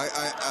 Okay,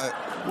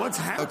 What's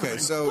happening? Okay,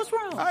 so... What's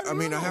wrong? I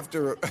mean, I have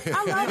to...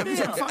 I love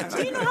them.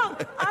 Do you know how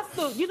I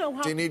feel? You know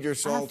how... Do you need your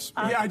salts?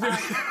 Yeah, I do.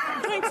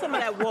 Drink some of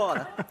that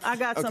water. I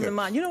got some Okay. in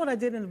mine. You know what I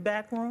did in the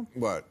back room?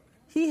 What?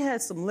 He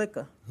had some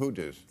liquor. Who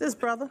did? This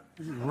brother.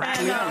 Right.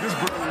 And,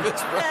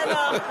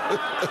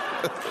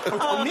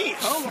 Neat.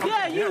 Oh,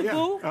 yeah, you,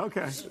 boo.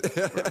 Okay.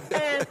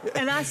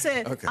 And I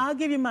said, Okay. I'll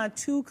give you my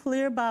 2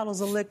 clear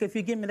bottles of liquor if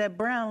you give me that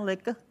brown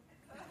liquor.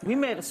 We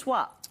made a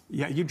swap.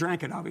 Yeah, you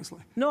drank it,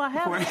 obviously. No, I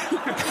haven't. No.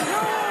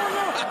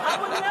 I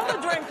would never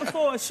drink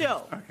before a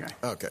show. Okay.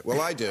 Okay, well,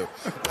 I do.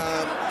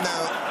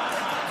 Now,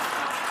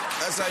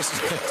 as I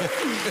said,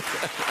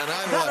 and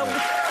I love it.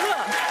 Look.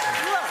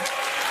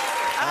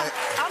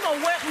 I'm going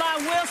to wet my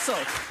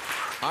whistle.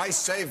 I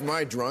save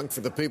my drunk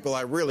for the people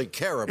I really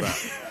care about.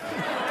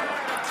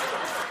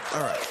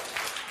 All right.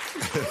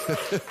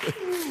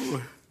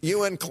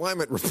 UN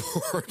climate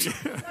report.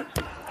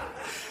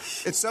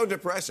 It's so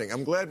depressing.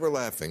 I'm glad we're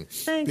laughing.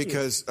 Thank you.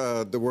 Because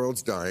the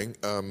world's dying.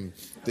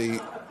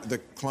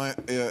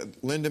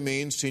 Linda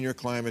Means, senior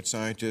climate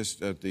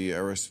scientist at the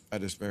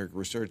Atmospheric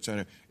Research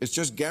Center, it's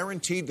just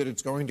guaranteed that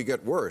it's going to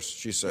get worse,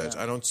 she says.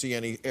 Yeah. I don't see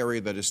any area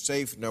that is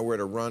safe, nowhere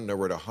to run,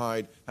 nowhere to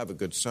hide. Have a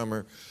good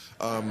summer.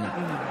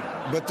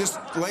 But this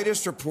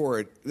latest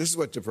report, this is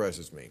what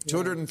depresses me.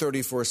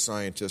 234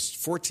 scientists,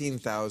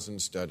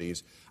 14,000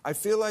 studies. I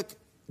feel like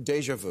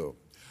deja vu.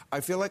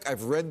 I feel like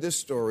I've read this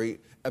story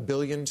a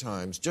billion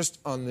times just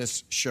on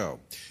this show.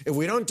 If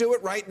we don't do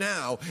it right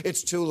now,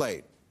 it's too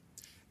late.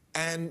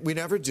 And we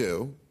never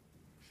do.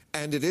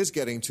 And it is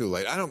getting too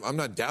late. I'm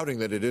not doubting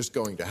that it is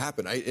going to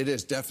happen. It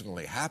is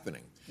definitely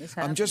happening.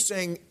 I'm just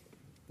saying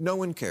no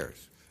one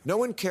cares. No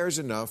one cares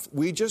enough.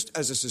 We just,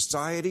 as a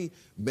society,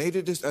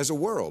 as a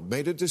world,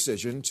 made a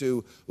decision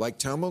to, like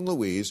Thelma and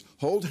Louise,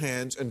 hold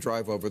hands and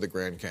drive over the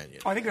Grand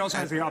Canyon. I think it also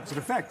has the opposite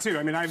effect, too.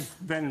 I mean,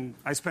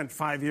 I spent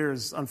 5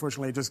 years,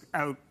 unfortunately, just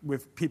out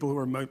with people who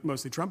are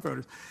mostly Trump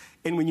voters.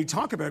 And when you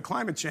talk about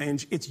climate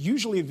change, it's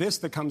usually this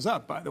that comes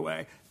up, by the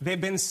way.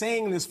 They've been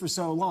saying this for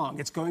so long.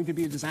 It's going to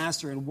be a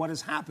disaster, and what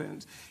has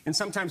happened? And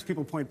sometimes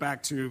people point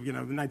back to, the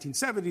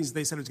 1970s.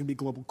 They said it's going to be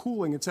global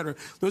cooling, et cetera.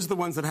 Those are the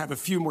ones that have a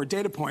few more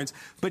data points.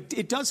 But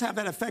it does have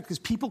that effect because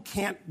people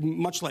can't,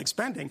 much like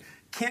spending,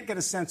 can't get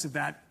a sense of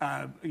that,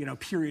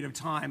 period of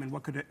time and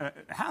what could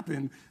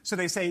happen. So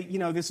they say,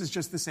 this is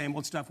just the same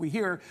old stuff we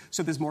hear.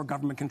 So there's more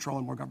government control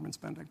and more government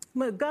spending.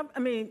 But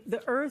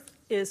the Earth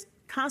is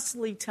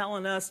constantly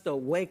telling us to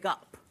wake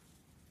up,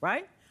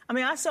 right? I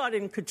mean, I saw it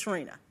in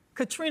Katrina.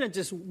 Katrina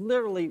just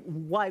literally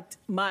wiped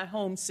my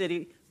home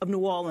city of New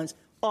Orleans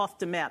off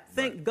the map.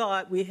 Thank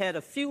God we had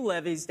a few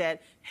levees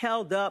that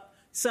held up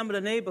some of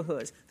the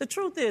neighborhoods. The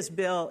truth is,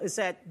 Bill, is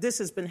that this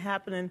has been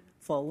happening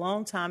for a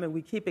long time, and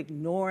we keep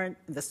ignoring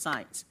the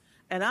science.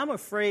 And I'm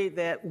afraid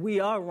that we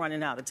are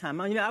running out of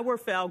time. I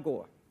work for Al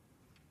Gore.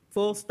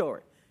 Full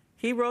story.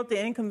 He wrote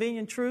The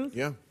Inconvenient Truth.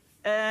 Yeah.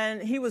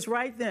 And he was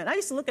right then. I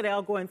used to look at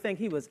Al Gore and think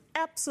he was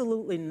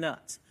absolutely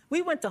nuts.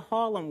 We went to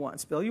Harlem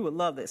once, Bill. You would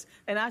love this.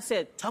 And I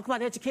said, talk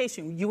about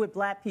education, you with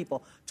black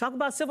people. Talk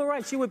about civil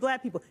rights, you with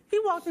black people. He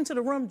walked into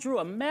the room, drew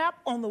a map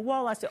on the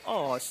wall. I said,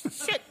 oh,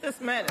 shit, this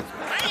man is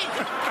crazy.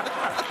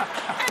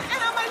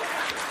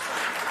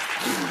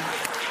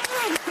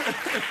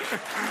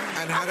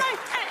 and I'm like...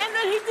 and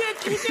then he did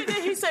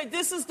it. He said,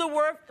 this is the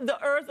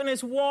earth, and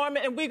it's warm,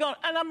 and we're going...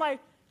 And I'm like...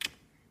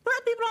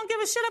 Black people don't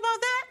give a shit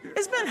about that.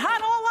 It's been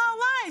hot all our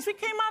lives. We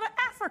came out of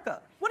Africa.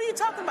 What are you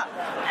talking about?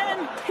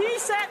 And he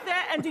sat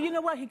there, and do you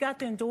know what? He got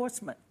the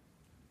endorsement.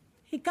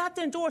 He got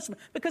the endorsement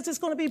because it's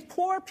going to be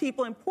poor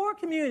people in poor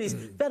communities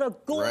that are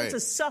going to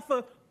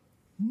suffer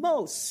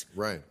most.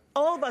 Right.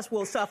 All of us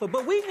will suffer,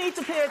 but we need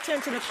to pay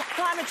attention.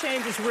 Climate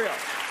change is real.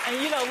 And,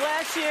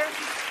 last year,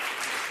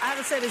 I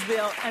haven't said this,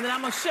 Bill, and then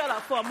I'm going to shut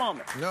up for a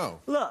moment.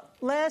 No. Look,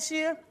 last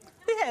year,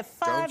 we had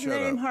 5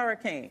 named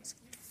hurricanes.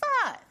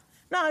 5.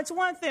 Now, it's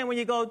one thing when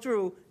you go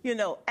through,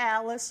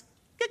 Alice,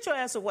 get your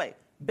ass away,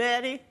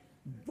 Betty.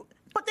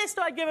 But they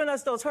start giving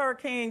us those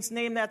hurricanes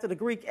named after the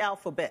Greek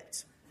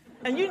alphabet.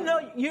 And you know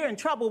you're in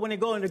trouble when they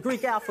go in the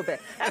Greek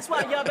alphabet. That's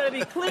why y'all better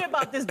be clear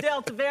about this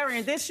Delta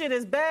variant. This shit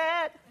is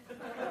bad.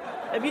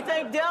 If you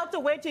think Delta,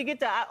 wait till you get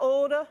to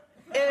iota,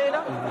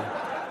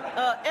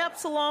 eta,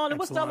 epsilon, and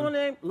what's the other one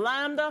name?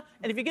 Lambda.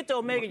 And if you get to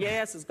omega, your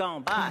ass is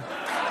gone. Bye.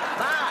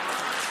 Bye.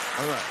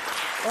 All right.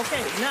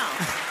 Okay, now,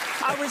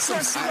 I was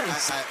just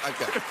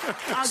Okay.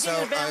 I'll give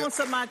you the balance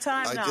of my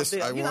time now,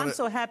 Bill. I'm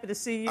so happy to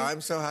see you.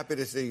 I'm so happy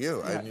to see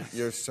you. Yeah. And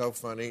you're so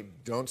funny.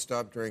 Don't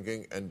stop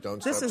drinking and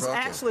don't stop talking. This is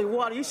actually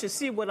water. You should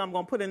see what I'm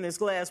going to put in this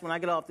glass when I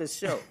get off this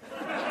show.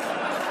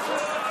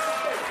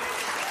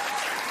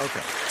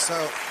 Okay.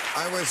 So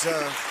I was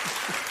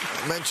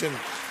mentioned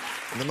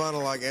in the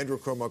monologue, Andrew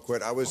Cuomo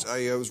quit. I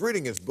was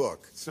reading his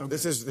book.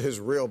 This is his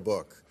real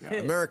book,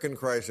 American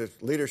Crisis,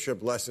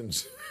 Leadership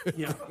Lessons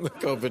from the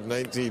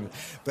COVID-19,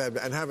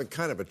 and having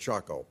kind of a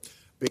chuckle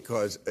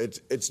because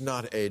it's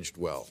not aged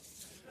well.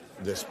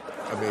 And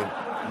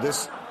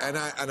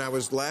I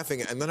was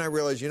laughing, and then I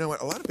realized, you know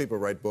what? A lot of people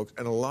write books,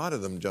 and a lot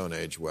of them don't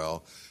age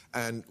well.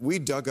 And we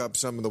dug up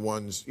some of the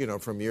ones,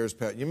 from years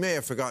past. You may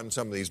have forgotten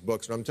some of these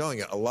books, but I'm telling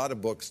you, a lot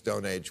of books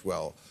don't age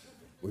well.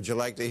 Would you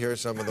like to hear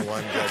some of the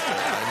ones that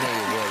I know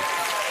you would?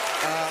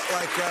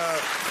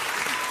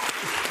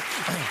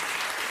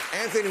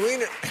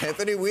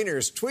 Anthony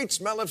Weiner's Tweet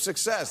Smell of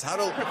Success. How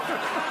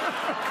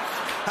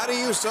to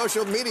use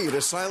social media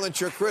to silence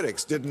your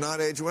critics did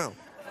not age well.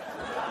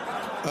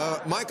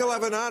 Michael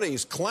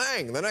Avenatti's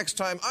Clang. The next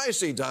time I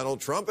see Donald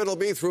Trump, it'll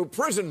be through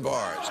prison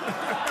bars.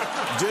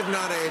 Did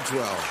not age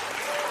well.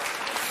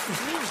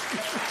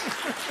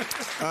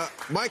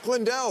 Mike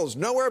Lindell's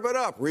Nowhere But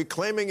Up,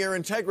 Reclaiming Your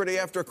Integrity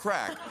After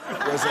Crack.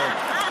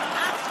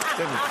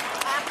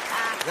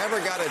 Never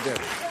got it, did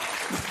it?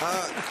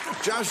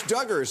 Josh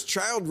Duggar's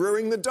Child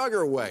Rearing the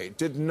Duggar Way.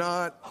 Did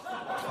not...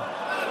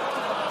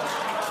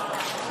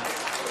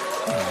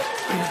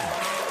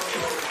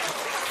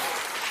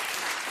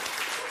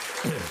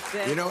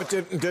 You know what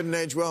didn't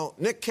age well?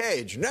 Nick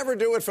Cage, Never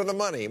Do It for the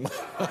Money.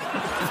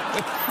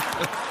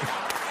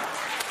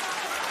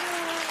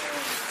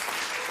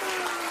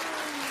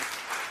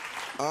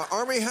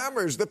 Armie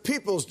Hammer's The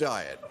People's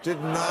Diet.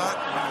 Did not...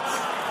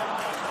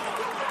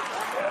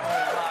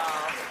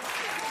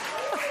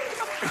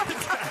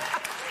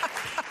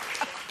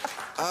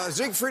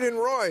 Siegfried and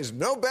Roy's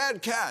No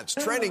Bad Cats,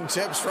 Training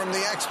Tips from the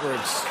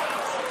Experts.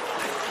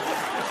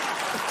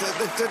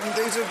 Didn't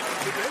age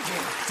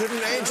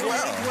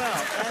well.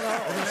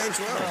 Didn't age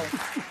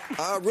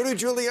well. Rudy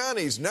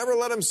Giuliani's Never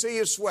Let Him See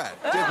You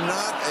Sweat. Did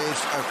not age...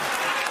 Okay.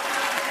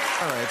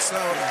 All right, so...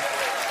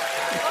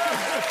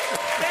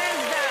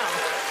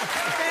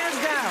 Hands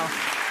down.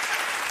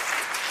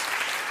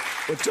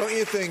 But don't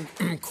you think,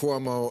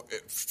 Cuomo,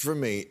 for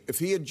me, if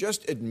he had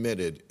just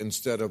admitted,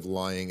 instead of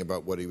lying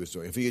about what he was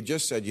doing, if he had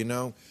just said, you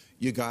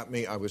got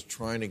me, I was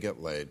trying to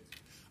get laid,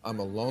 I'm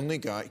a lonely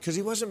guy, because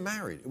he wasn't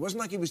married. It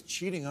wasn't like he was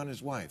cheating on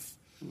his wife.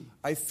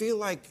 I feel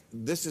like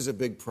this is a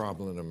big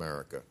problem in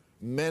America.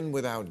 Men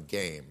without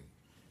game.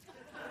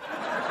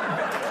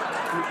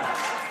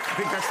 I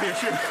think that's the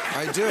issue.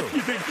 I do.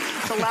 You think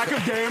the lack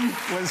of game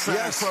was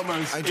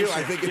Cuomo's I do. issue?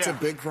 I think it's a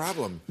big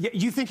problem.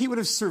 You think he would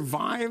have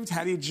survived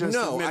had he just...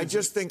 No, I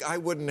just think I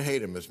wouldn't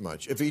hate him as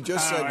much. If he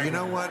just said, you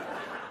know what,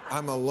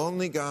 I'm a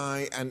lonely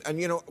guy, and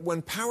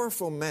when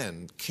powerful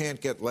men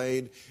can't get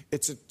laid,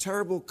 it's a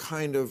terrible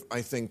kind of,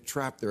 I think,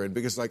 trap they're in,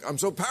 because, I'm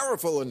so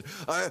powerful, and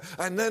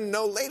then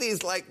no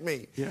ladies like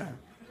me. Yeah.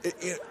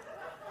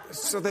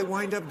 So they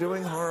wind up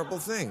doing horrible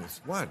things.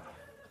 What?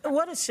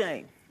 What a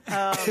shame.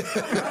 What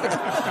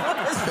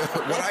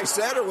I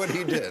said or what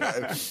he did?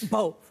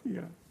 Both.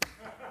 Yeah.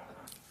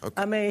 Okay.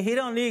 I mean, he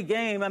don't need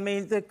game. I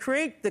mean, to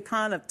create the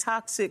kind of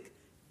toxic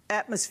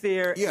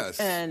atmosphere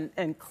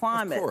and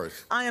climate. Of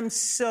course. I am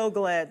so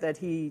glad that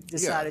he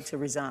decided to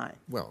resign.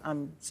 Well,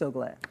 I'm so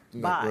glad.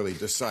 Not really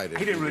decided.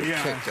 He didn't really,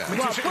 kicked out.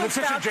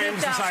 Letitia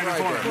James decided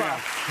for him. Yeah.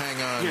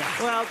 Hang on. Yeah.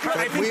 Well,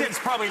 I think that's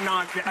probably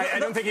not... I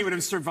don't think he would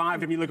have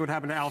survived if you look at what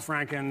happened to Al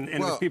Franken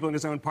and the people in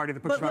his own party that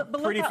pushed him up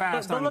pretty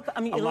fast on a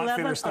lot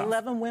thinner stuff.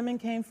 11 women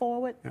came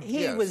forward. Yeah.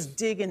 He was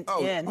digging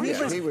in.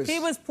 He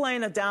was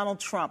playing a Donald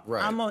Trump.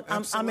 Right.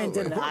 I'm in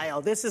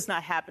denial. This is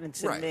not happening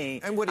to me.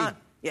 And what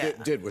he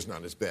did was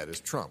not as bad as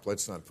Trump.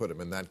 Let's not put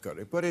him in that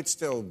category. But it's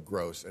still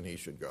gross, and he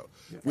should go.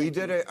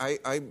 Yeah.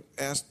 I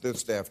asked the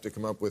staff to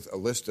come up with a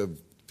list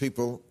of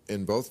people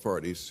in both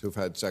parties who've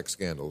had sex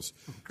scandals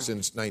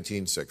since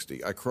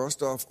 1960. I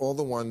crossed off all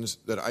the ones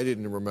that I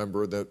didn't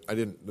remember, the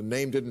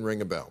name didn't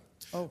ring a bell.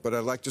 But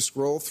I'd like to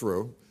scroll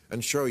through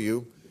and show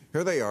you.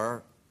 Here they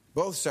are,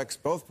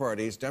 both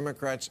parties,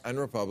 Democrats and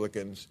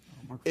Republicans.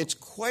 It's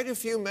quite a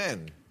few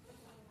men.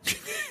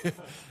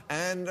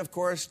 And, of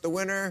course, the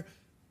winner...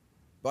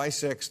 by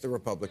 6, the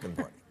Republican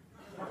Party.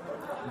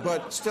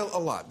 But still a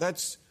lot.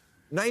 That's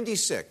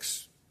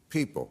 96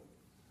 people.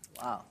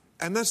 Wow.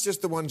 And that's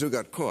just the ones who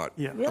got caught.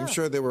 Yeah. I'm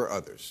sure there were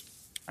others.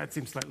 That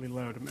seems slightly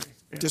low to me.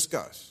 Yeah.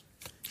 Discuss.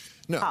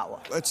 No. Power.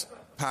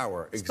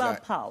 Power. It's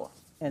about power.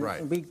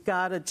 And we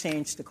got to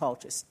change the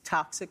culture. It's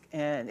toxic,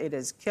 and it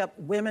has kept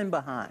women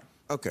behind.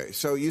 Okay,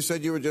 so you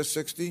said you were just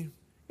 60?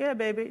 Yeah,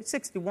 baby.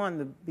 61,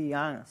 to be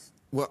honest.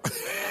 Well,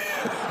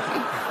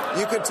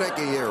 you could take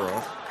a year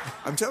off.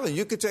 I'm telling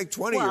you could take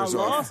 20 years I off.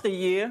 lost a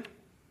year.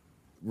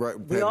 Right.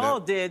 We all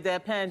did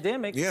that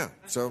pandemic. Yeah,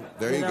 so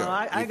there you go.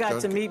 I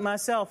got to meet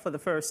myself for the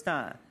first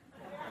time.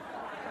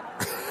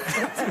 Figure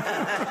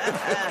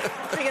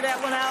that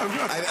one out.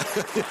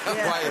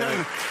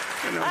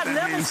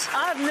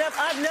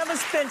 I've never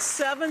spent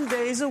 7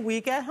 days a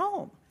week at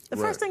home. The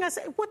first thing I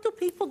say, what do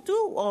people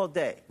do all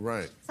day?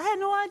 Right. I had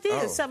no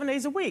idea. 7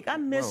 days a week. I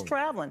miss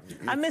traveling.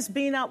 I miss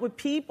being out with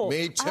people.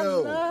 Me too. I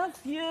love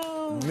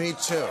you. Me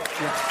too.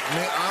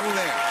 Yeah. I'm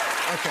there.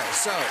 Okay,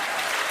 so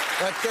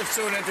that gets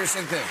to an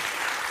interesting thing.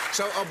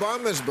 So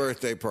Obama's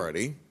birthday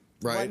party,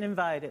 right? Wasn't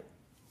invited.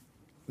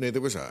 Neither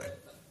was I.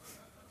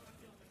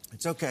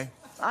 It's okay.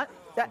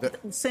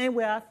 Same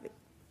way I feel.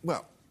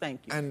 Well,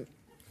 thank you. And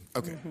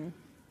okay,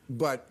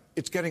 but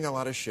it's getting a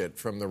lot of shit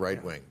from the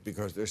right wing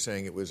because they're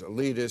saying it was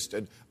elitist.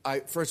 And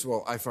first of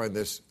all, I find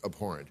this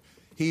abhorrent.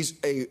 He's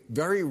a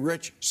very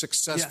rich,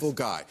 successful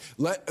guy.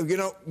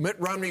 Mitt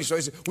Romney always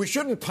says, we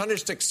shouldn't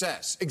punish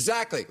success.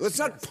 Exactly. Let's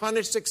not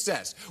punish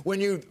success. When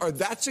you are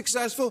that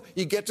successful,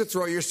 you get to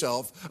throw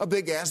yourself a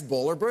big-ass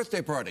bowler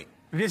birthday party.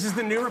 This is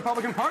the new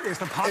Republican Party. It's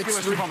the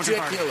populist Republican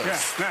Party. It's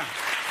ridiculous. Yeah.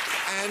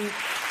 And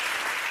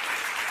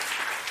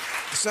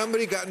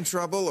somebody got in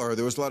trouble, or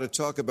there was a lot of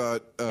talk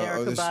about...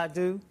 Erykah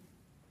Badu.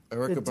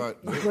 Erykah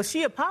Badu. Well,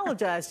 she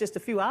apologized just a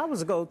few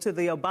hours ago to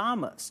the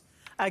Obamas.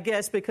 I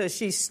guess because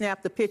she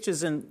snapped the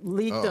pictures and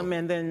leaked them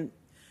and then...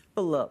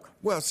 But look.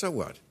 Well, so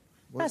what?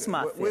 That's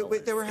my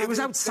feeling. It was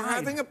outside. They were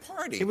having a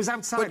party. It was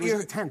outside. It was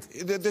in a tent.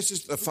 This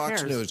is the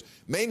Fox News.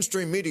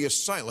 Mainstream media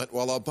is silent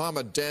while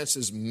Obama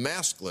dances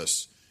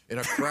maskless in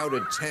a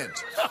crowded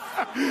tent.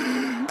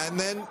 And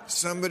then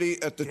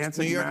somebody at the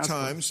New York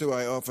Times, who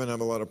I often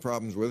have a lot of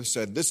problems with,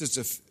 said, this is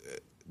a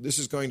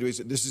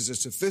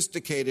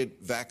sophisticated,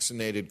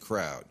 vaccinated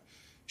crowd,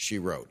 she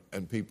wrote.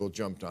 And people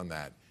jumped on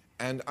that.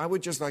 And I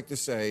would just like to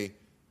say,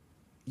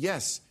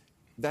 yes,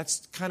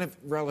 that's kind of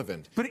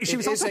relevant. But she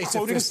was also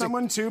quoting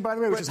someone, too, by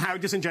the way, which is how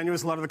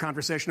disingenuous a lot of the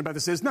conversation about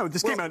this is. No,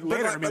 this came out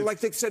later. Like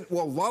they said,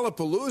 well,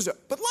 Lollapalooza.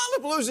 But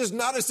Lollapalooza is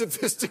not a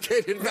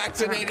sophisticated,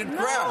 vaccinated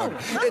crowd.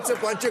 No. It's a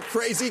bunch of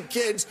crazy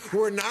kids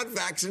who are not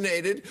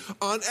vaccinated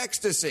on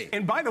ecstasy.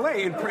 And by the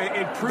way, it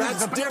proves...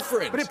 That's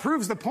different. But it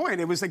proves the point.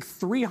 It was like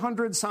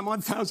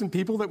 300-some-odd thousand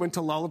people that went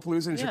to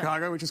Lollapalooza in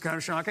Chicago, which is kind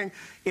of shocking.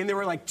 And there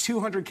were like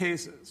 200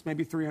 cases,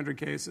 maybe 300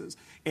 cases.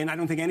 And I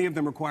don't think any of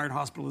them required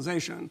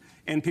hospitalization.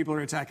 And people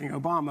are attacking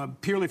Obama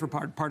purely for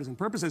partisan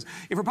purposes.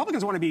 If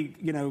Republicans want to be,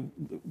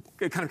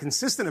 kind of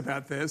consistent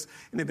about this,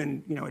 and they've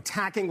been,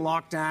 attacking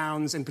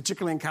lockdowns, and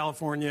particularly in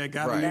California,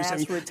 Gavin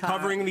Newsom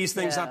covering these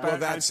things up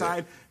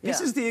outside. This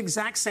is the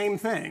exact same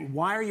thing.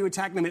 Why are you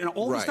attacking them? And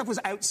all this stuff was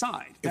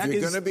outside. If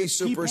you're going to be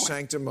super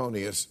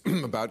sanctimonious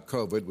about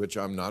COVID, which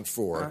I'm not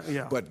for,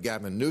 but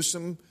Gavin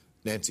Newsom,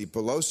 Nancy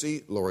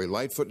Pelosi, Lori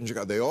Lightfoot in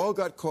Chicago, they all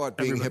got caught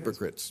being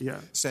hypocrites,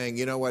 saying,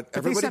 you know what,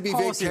 everybody be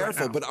very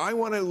careful, but I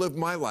want to live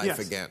my life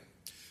again.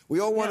 We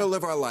all want to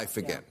live our life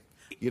again.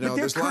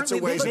 There's lots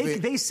of ways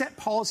they set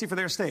policy for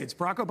their states.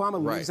 Barack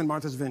Obama lives in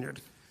Martha's Vineyard.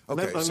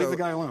 Okay, leave the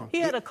guy alone. He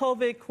had a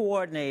COVID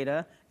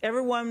coordinator.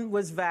 Everyone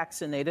was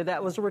vaccinated.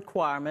 That was a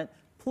requirement.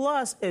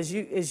 Plus, as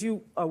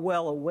you are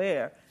well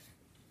aware,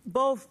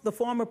 both the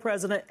former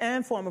president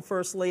and former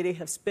first lady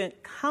have spent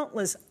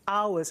countless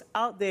hours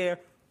out there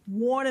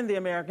warning the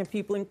American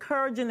people,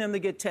 encouraging them to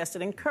get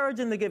tested,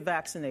 encouraging them to get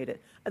vaccinated.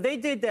 They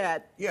did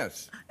that.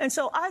 Yes. And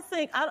so I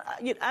think,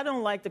 I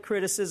don't like the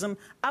criticism.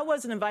 I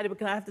wasn't invited, but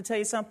can I have to tell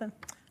you something?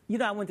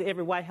 I went to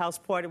every White House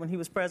party when he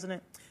was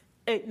president.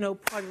 Ain't no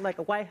party like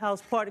a White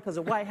House party, because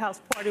a White House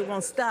party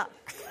won't stop.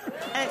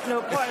 Ain't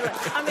no party like...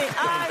 when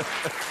I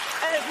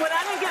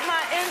didn't get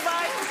my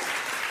invite...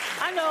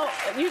 I know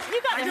you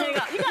got to hang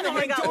out. You got to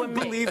hang out with me. I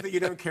don't believe that you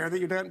don't care that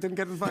you didn't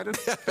get invited.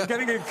 I'm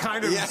getting a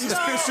kind of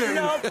suspicion.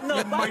 No.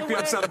 Might be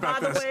upset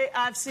about this. By the way,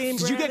 I've seen.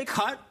 Did you get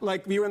cut?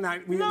 Like you and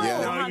that? No,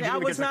 honey, I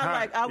was not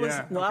like I was.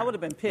 Yeah, no, I would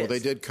have been pissed. Well,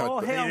 they did cut. Oh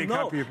hell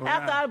no! People,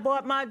 After I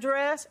bought my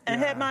dress and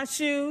had my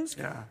shoes.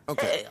 Yeah.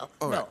 Okay. Hell,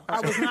 no,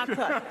 I was not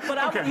cut.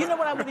 But you know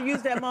what? I would have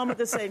used that moment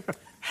to say,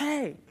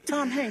 "Hey,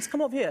 Tom Hanks,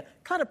 come over here.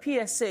 Cut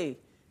a PSA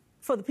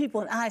for the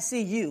people in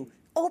ICU."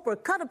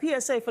 Oprah, cut a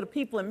PSA for the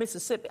people in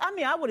Mississippi.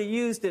 I would have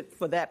used it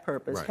for that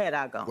purpose had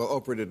I gone. Well,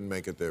 Oprah didn't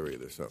make it there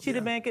either. So she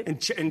didn't make it.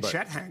 And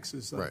Chet Hanks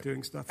is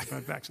doing stuff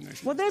about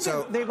vaccination. Well,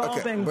 they've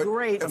all been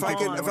great. If I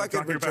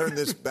could return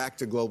this back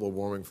to global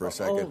warming for a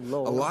second,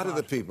 Lord, a lot of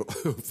the people.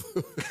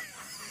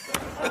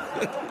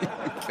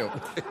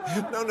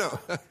 No.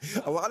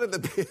 A lot of the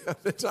people.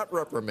 It's not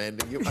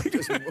reprimanding you. I'm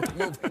just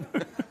moving.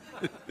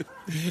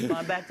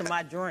 Going back to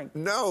my drink.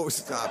 No,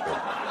 stop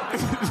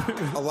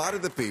it. A lot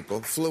of the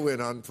people flew in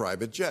on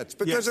private jets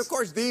because, of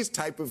course, these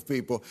type of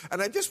people,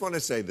 and I just want to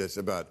say this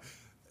about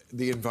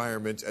the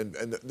environment, and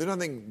there's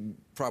nothing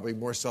probably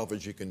more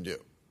selfish you can do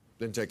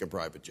than take a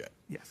private jet.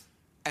 Yes.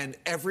 And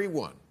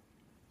everyone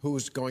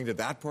who's going to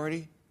that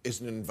party is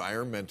an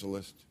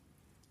environmentalist.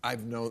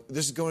 I've known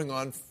this is going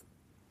on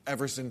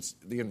ever since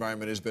the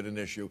environment has been an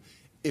issue.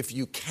 if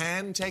you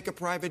can take a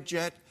private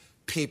jet,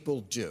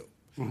 people do.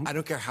 I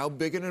don't care how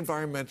big an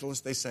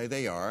environmentalist they say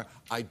they are.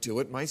 I do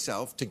it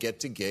myself to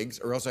get to gigs,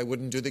 or else I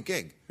wouldn't do the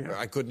gig. Or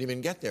I couldn't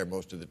even get there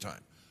most of the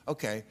time.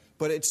 Okay,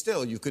 but it's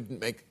still, you couldn't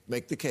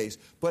make the case.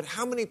 But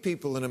how many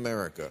people in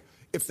America,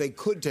 if they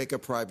could take a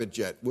private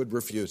jet, would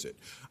refuse it?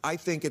 I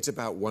think it's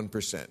about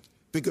 1%,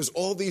 because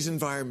all these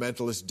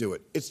environmentalists do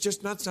it. It's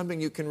just not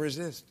something you can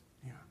resist.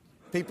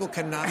 People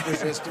cannot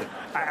resist it.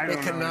 They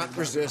cannot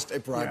resist a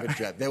private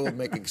jet. They will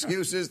make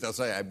excuses. They'll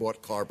say, I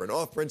bought carbon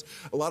offprints.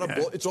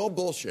 It's all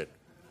bullshit.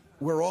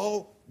 We're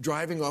all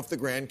driving off the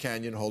Grand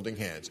Canyon holding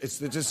hands. It's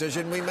the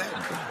decision we made.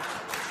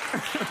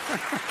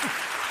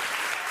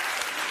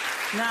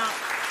 Now,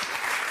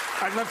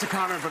 I'd love to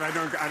comment, but I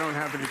don't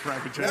have any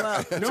private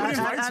jets. Nobody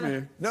invites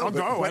me. No, I'll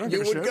go. I don't you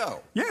give a would shit.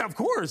 go. Yeah, of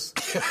course.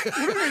 What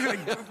are we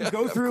going to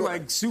go through,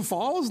 like, Sioux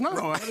Falls? No,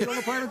 I haven't on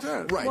a private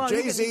jet. Right. Well,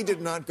 Jay-Z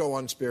did not go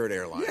on Spirit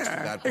Airlines to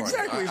Yeah, that party.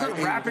 exactly. He's not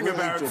rapping really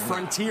about did not.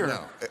 Frontier.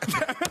 No.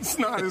 That's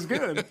not as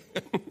good.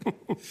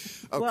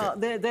 well,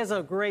 there's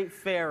a great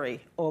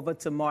ferry over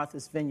to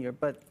Martha's Vineyard,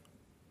 but,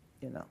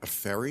 you know. A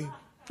ferry?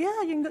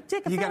 Yeah, you can go take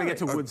a ferry. You got to get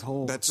to Woods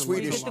Hole. That to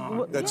Swedish,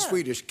 Lake yeah.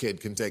 Swedish kid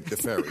can take the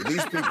ferry.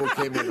 These people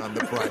came in on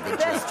the private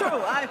jet.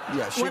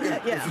 That's true.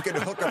 If you can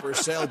hook up her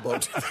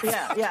sailboat to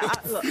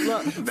the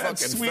Look. fucking That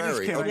Swedish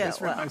ferry. kid. Okay.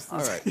 Well, All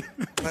right.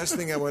 Last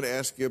thing I want to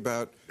ask you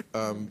about,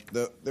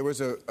 there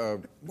was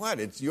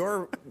it's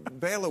your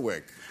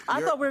bailiwick.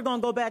 I thought we were going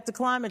to go back to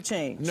climate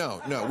change.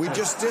 No, we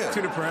just did.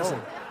 Too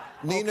depressing.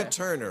 Nina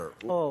Turner.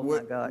 Oh, my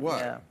God, What?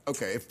 yeah.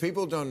 Okay, if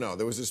people don't know,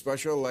 there was a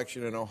special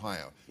election in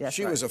Ohio. That's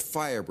she right. was a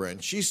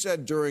firebrand. She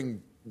said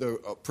during the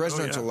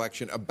presidential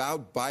election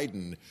about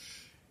Biden,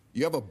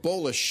 you have a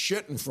bowl of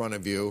shit in front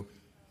of you.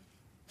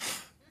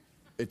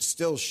 It's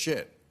still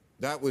shit.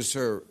 That was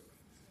her.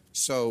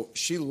 So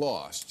she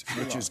lost,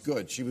 which is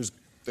good.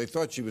 They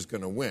thought she was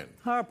going to win.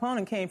 Her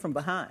opponent came from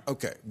behind.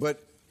 Okay,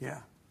 but... Yeah,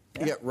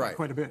 right.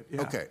 Quite a bit,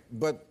 yeah. Okay,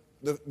 but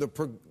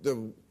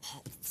the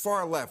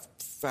far left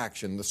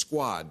faction, the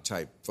squad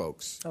type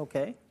folks.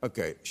 Okay.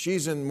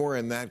 She's more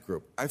in that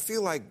group. I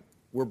feel like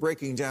we're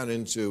breaking down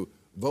into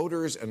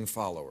voters and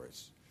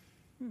followers.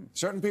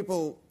 Certain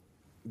people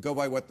go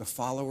by what the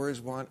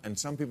followers want, and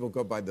some people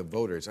go by the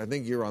voters. I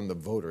think you're on the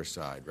voter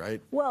side,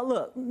 right? Well,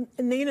 look,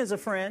 Nina's a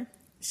friend.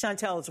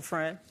 Chantel is a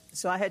friend.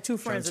 So I had two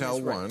friends in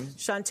this race.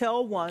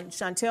 Chantel won.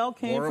 Chantel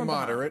came More from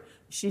moderate. behind.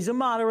 She's a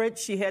moderate.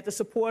 She had the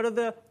support of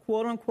the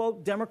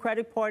quote-unquote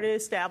Democratic Party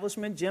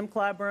establishment, Jim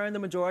Clyburn, the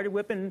majority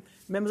whip, and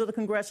members of the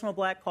Congressional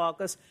Black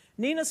Caucus.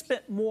 Nina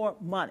spent more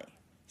money.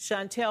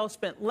 Chantel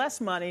spent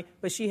less money,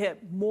 but she had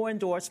more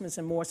endorsements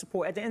and more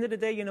support. At the end of the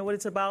day, you know what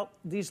it's about,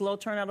 these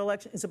low-turnout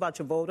elections? It's about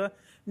your voter.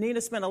 Nina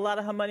spent a lot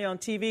of her money on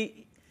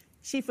TV.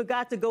 She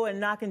forgot to go and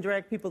knock and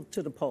drag people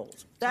to the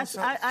polls. That's,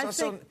 I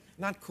think...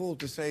 not cool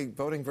to say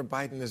voting for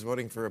Biden is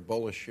voting for a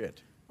bowl of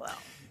shit. Well,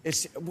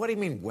 what do you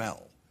mean,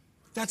 well?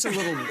 That's a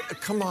little.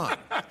 Come on.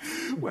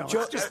 Well,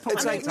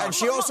 it's like, and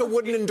she also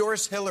wouldn't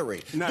endorse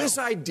Hillary. No. This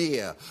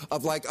idea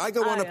of I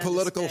go on a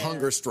political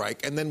hunger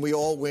strike and then we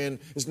all win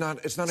is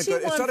not. It's not a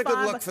good. It's not a good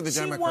look for the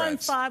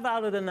Democrats. She won 5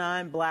 out of the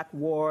 9 black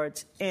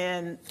wards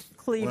in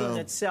Cleveland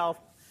itself.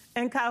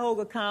 In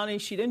Cuyahoga County,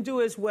 she didn't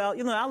do as well.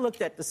 You know, I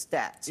looked at the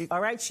stats,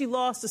 all right? She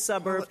lost the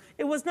suburbs.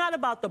 It was not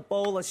about the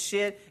bowl of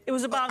shit. It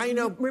was about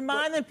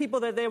reminding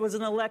people that there was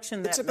an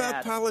election that It's about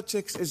mattered.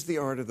 Politics is the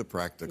art of the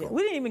practical. Yeah,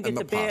 we didn't even get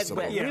to bed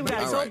wet. Yeah. We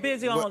got so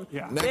busy on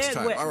Next bed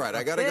time. wet. All right,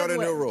 I got to go to Bed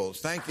New wet.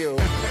 Rules. Thank you.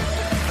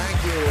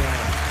 Thank you,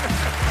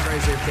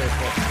 crazy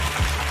people.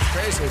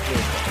 Crazy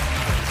people.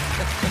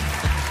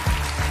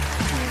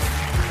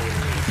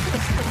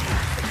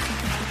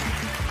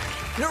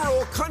 New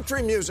rule,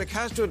 country music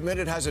has to admit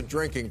it has a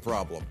drinking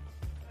problem.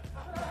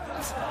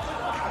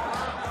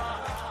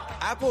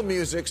 Apple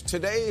Music's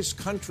Today's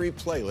Country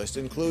playlist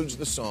includes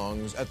the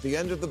songs At the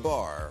End of the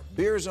Bar,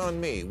 Beers on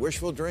Me,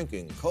 Wishful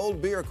Drinking,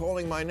 Cold Beer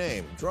Calling My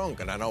Name, Drunk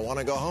and I Don't Want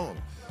to Go Home,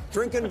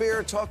 Drinking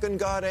Beer, Talking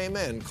God,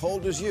 Amen,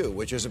 Cold as You,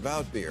 which is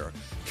about beer,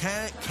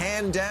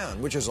 Can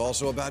Down, which is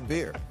also about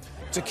beer,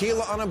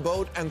 Tequila on a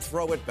Boat and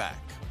Throw It Back.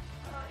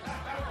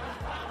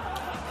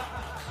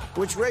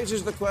 Which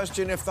raises the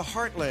question, if the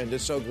heartland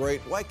is so great,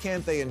 why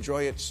can't they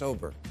enjoy it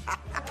sober? I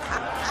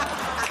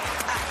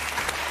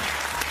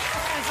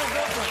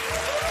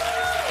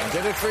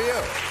did it for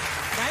you.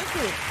 Thank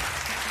you.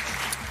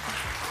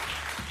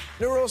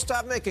 New rule,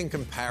 stop making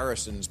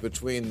comparisons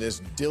between this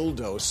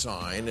dildo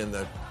sign in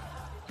the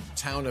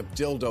town of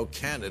Dildo,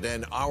 Canada,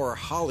 and our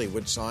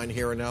Hollywood sign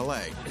here in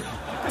L.A.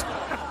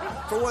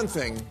 For one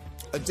thing,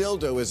 a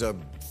dildo is a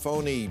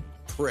phony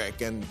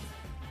prick, and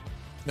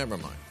never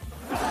mind.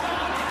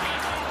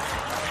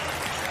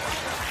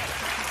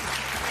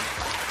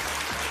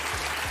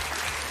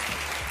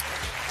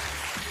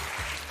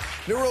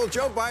 New rule,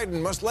 Joe Biden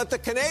must let the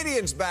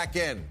Canadians back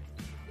in.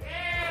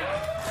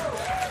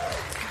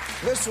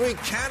 This week,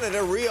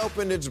 Canada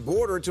reopened its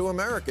border to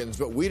Americans,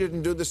 but we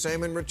didn't do the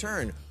same in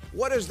return.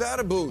 What is that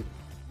about?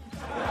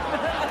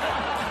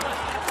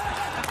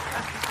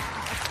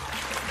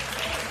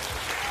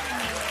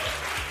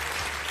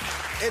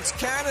 It's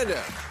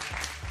Canada.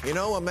 You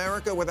know,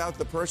 America without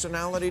the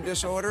personality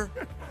disorder?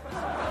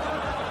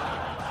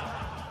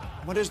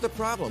 What is the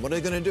problem? What are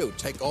they going to do?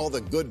 Take all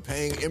the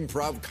good-paying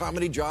improv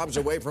comedy jobs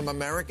away from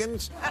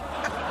Americans?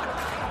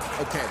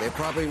 Okay, they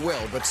probably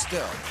will, but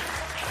still.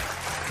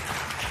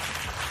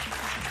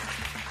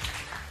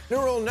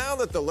 Neural, now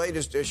that the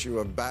latest issue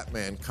of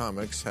Batman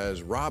Comics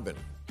has Robin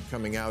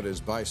coming out as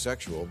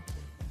bisexual,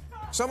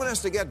 someone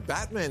has to get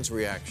Batman's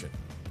reaction.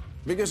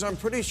 Because I'm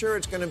pretty sure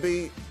it's going to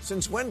be,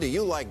 since when do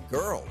you like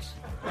girls?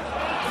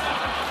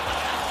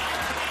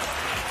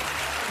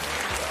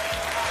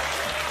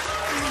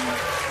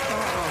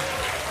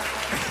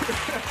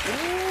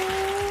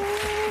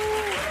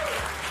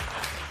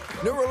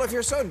 Neural, if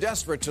you're so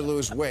desperate to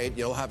lose weight,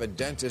 you'll have a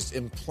dentist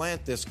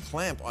implant this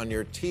clamp on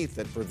your teeth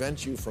that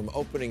prevents you from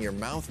opening your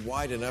mouth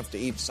wide enough to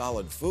eat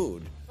solid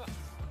food.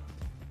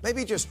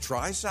 Maybe just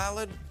try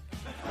salad?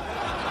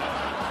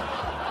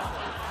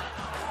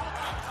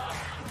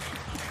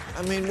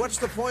 I mean, what's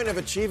the point of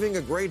achieving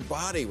a great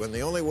body when the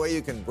only way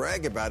you can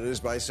brag about it is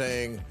by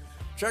saying,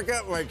 check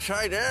out my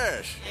tight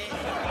ass?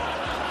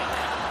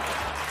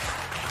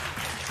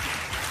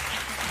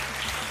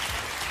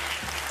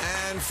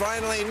 And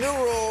finally, new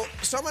rule,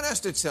 someone has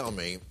to tell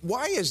me,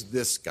 why is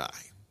this guy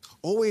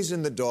always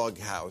in the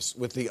doghouse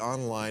with the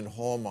online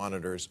hall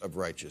monitors of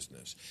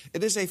righteousness?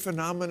 It is a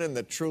phenomenon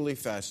that truly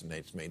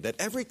fascinates me, that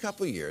every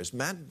couple of years,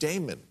 Matt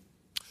Damon,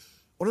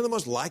 one of the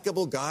most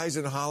likable guys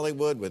in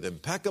Hollywood with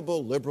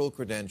impeccable liberal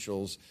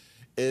credentials,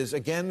 is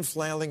again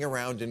flailing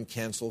around in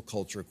cancel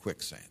culture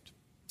quicksand.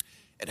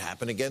 It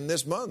happened again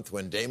this month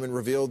when Damon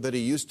revealed that he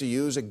used to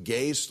use a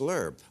gay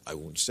slur. I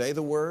won't say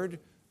the word,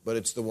 but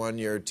it's the one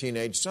your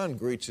teenage son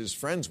greets his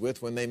friends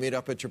with when they meet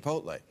up at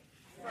Chipotle.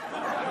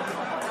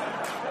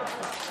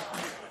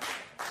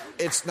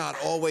 It's not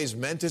always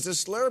meant as a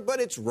slur, but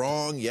it's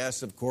wrong,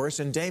 yes, of course.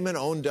 And Damon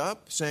owned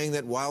up, saying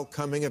that while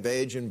coming of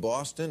age in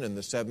Boston in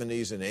the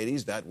 70s and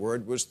 80s, that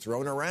word was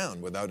thrown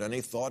around without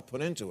any thought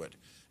put into it.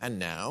 And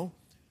now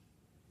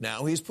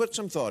he's put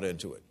some thought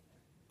into it,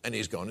 and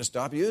he's going to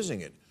stop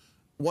using it.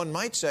 One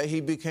might say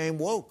he became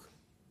woke.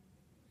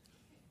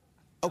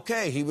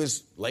 Okay, he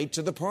was late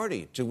to the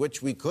party, to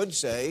which we could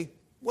say,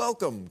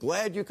 welcome,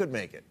 glad you could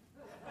make it.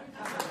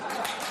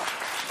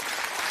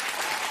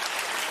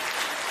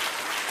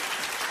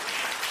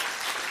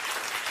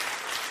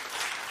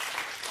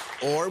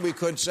 Or we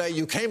could say,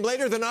 you came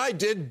later than I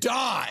did,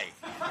 die.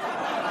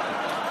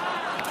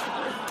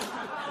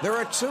 There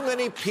are too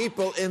many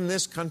people in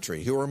this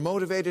country who are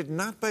motivated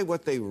not by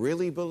what they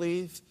really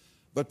believe,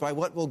 but by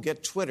what will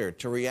get Twitter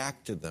to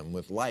react to them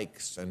with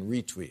likes and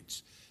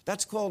retweets.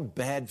 That's called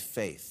bad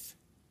faith.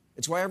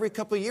 It's why every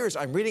couple of years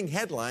I'm reading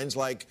headlines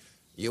like,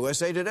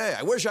 USA Today,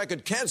 I wish I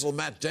could cancel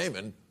Matt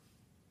Damon.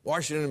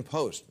 Washington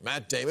Post,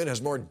 Matt Damon has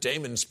more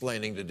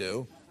Damon-splaining to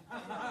do.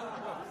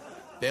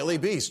 Daily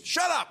Beast,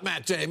 shut up,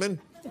 Matt Damon.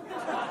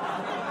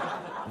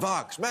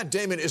 Vox, Matt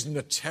Damon isn't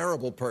a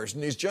terrible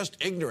person, he's just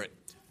ignorant.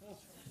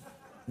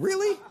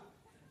 Really?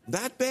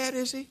 That bad,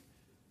 is he?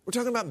 We're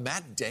talking about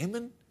Matt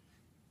Damon?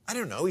 I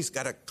don't know, he's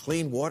got a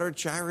clean water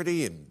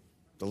charity and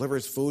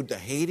delivers food to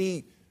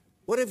Haiti.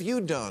 What have you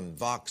done,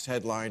 Vox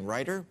headline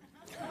writer?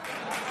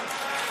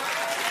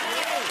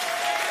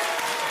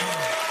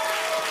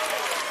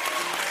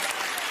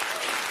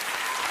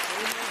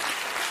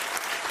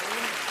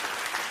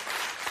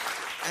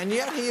 And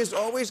yet he is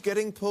always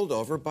getting pulled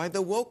over by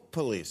the woke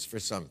police for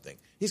something.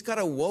 He's got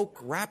a woke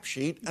rap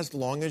sheet as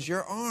long as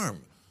your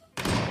arm.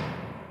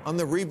 On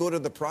the reboot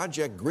of the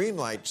Project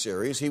Greenlight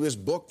series, he was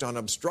booked on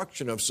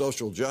obstruction of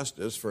social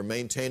justice for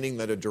maintaining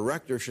that a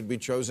director should be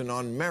chosen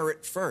on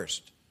merit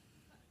first.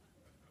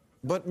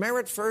 But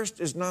merit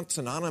first is not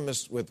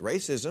synonymous with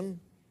racism.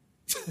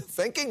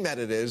 Thinking that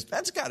it is,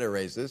 that's kind of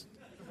racist.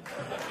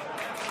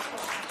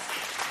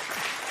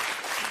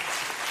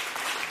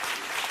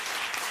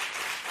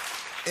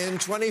 In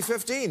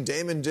 2015,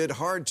 Damon did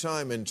hard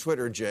time in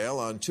Twitter jail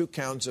on 2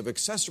 counts of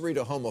accessory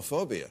to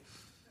homophobia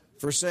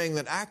for saying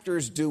that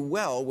actors do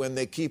well when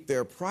they keep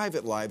their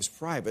private lives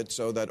private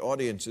so that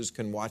audiences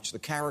can watch the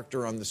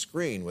character on the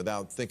screen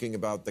without thinking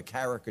about the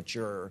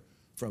caricature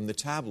from the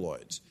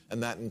tabloids.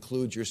 And that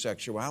includes your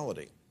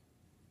sexuality,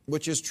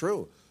 which is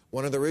true.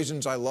 One of the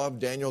reasons I love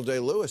Daniel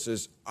Day-Lewis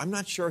is I'm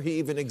not sure he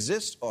even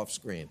exists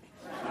off-screen.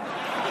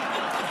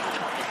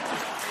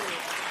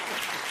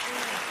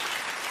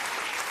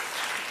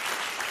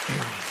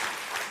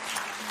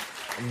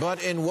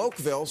 But in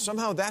Wokeville,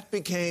 somehow that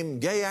became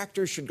gay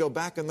actors should go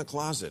back in the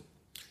closet,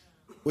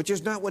 which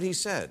is not what he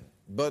said.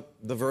 But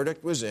the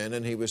verdict was in,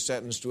 and he was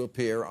sentenced to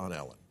appear on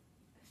Ellen.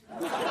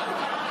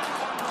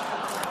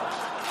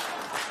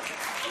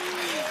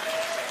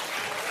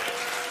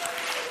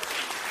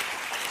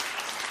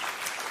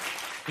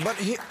 But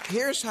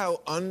here's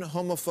how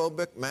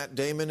unhomophobic Matt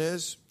Damon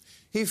is.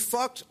 He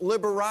fucked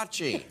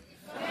Liberace.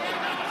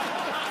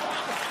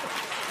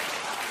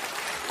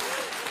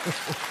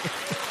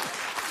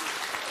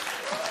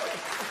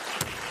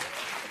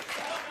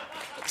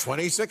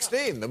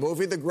 2016, the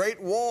movie The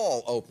Great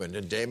Wall opened,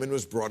 and Damon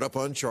was brought up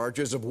on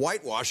charges of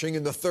whitewashing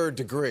in the third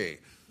degree.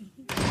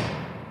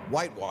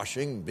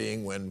 Whitewashing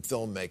being when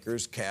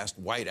filmmakers cast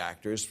white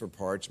actors for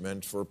parts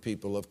meant for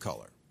people of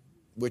color,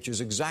 which is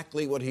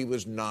exactly what he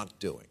was not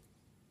doing.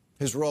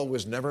 His role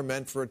was never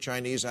meant for a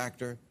Chinese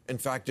actor. In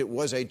fact, it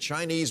was a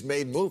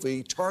Chinese-made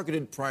movie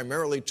targeted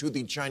primarily to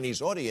the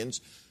Chinese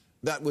audience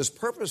that was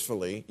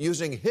purposefully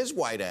using his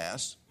white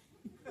ass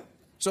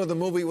so the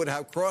movie would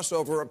have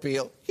crossover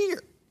appeal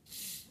here.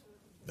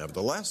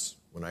 Nevertheless,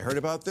 when I heard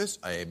about this,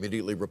 I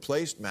immediately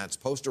replaced Matt's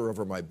poster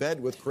over my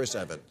bed with Chris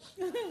Evans.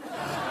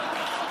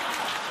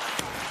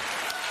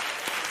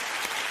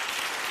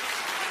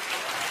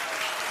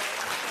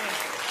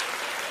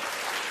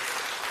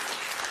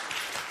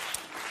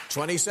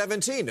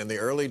 2017, in the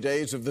early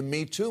days of the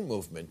Me Too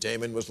movement,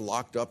 Damon was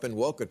locked up in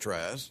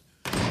Alcatraz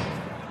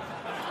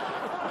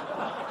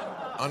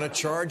on a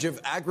charge of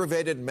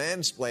aggravated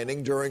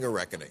mansplaining during a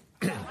reckoning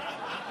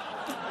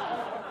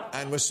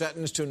and was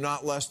sentenced to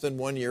not less than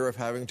 1 year of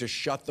having to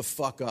shut the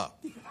fuck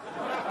up.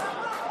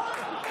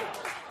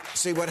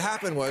 See, what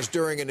happened was,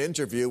 during an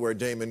interview where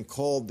Damon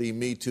called the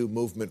Me Too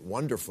movement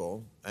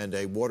wonderful and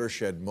a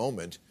watershed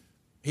moment,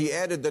 he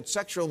added that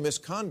sexual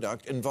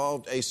misconduct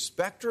involved a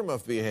spectrum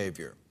of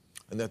behavior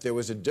and that there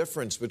was a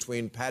difference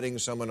between patting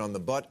someone on the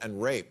butt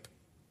and rape.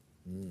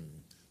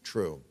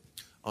 True,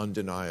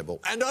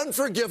 undeniable, and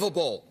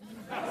unforgivable.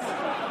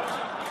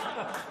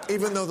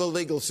 Even though the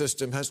legal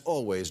system has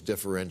always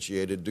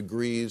differentiated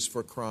degrees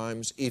for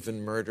crimes,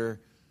 even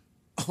murder.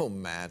 Oh,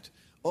 Matt,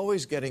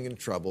 always getting in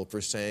trouble for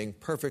saying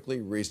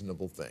perfectly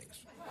reasonable things.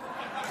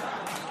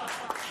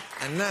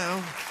 And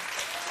now...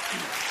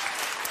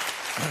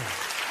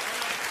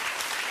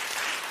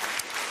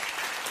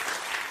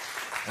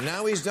 And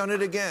now he's done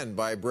it again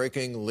by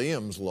breaking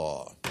Liam's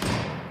law.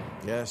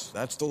 Yes,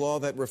 that's the law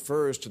that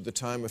refers to the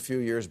time a few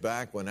years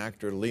back when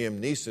actor Liam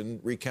Neeson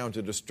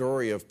recounted a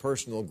story of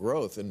personal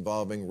growth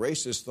involving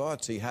racist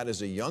thoughts he had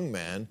as a young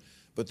man,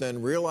 but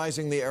then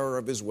realizing the error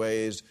of his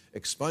ways,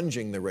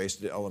 expunging the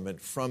racist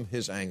element from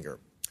his anger.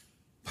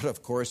 But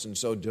of course, in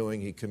so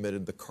doing, he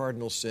committed the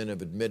cardinal sin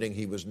of admitting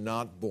he was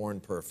not born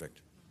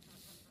perfect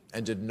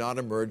and did not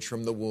emerge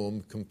from the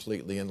womb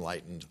completely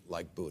enlightened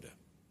like Buddha.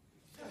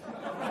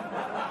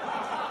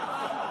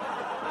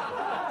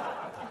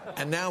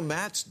 And now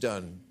Matt's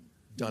done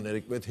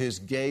it with his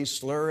gay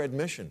slur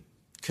admission,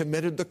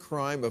 committed the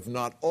crime of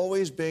not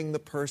always being the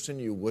person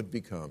you would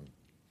become.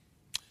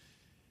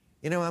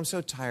 You know, I'm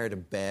so tired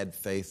of bad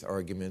faith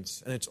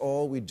arguments, and it's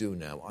all we do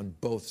now on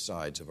both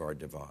sides of our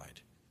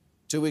divide.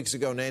 2 weeks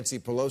ago, Nancy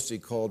Pelosi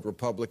called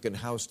Republican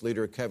House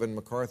Leader Kevin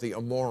McCarthy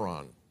a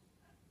moron.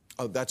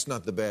 Oh, that's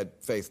not the bad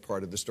faith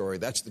part of the story.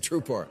 That's the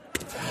true part.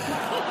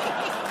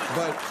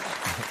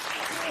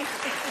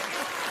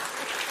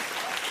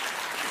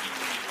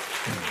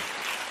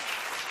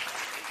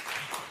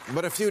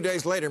 But a few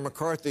days later,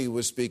 McCarthy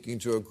was speaking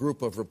to a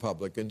group of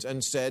Republicans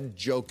and said,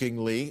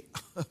 jokingly,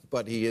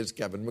 but he is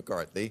Kevin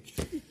McCarthy,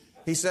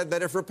 he said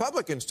that if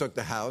Republicans took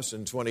the House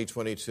in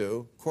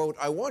 2022, quote,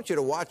 I want you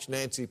to watch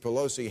Nancy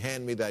Pelosi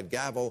hand me that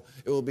gavel.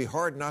 It will be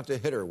hard not to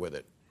hit her with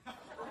it.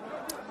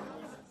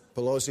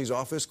 Pelosi's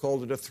office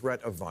called it a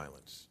threat of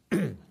violence.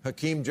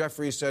 Hakeem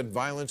Jeffries said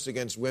violence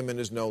against women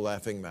is no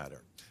laughing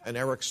matter. And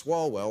Eric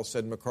Swalwell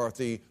said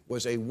McCarthy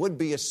was a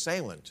would-be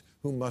assailant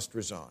who must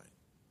resign.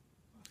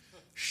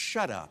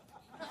 Shut up.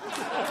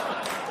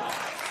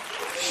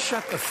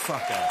 Shut the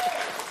fuck up.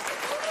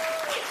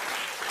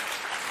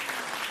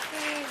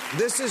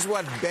 This is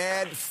what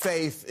bad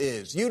faith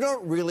is. You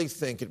don't really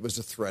think it was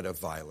a threat of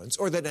violence,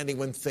 or that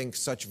anyone thinks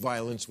such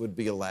violence would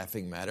be a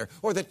laughing matter,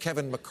 or that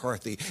Kevin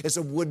McCarthy is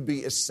a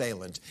would-be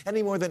assailant,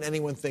 any more than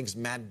anyone thinks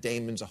Matt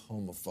Damon's a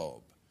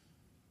homophobe.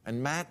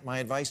 And Matt, my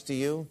advice to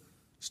you,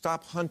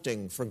 stop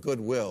hunting for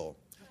goodwill.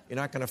 You're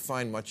not going to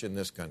find much in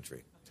this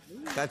country.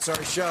 That's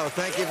our show.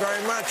 Thank you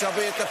very much. I'll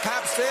be at the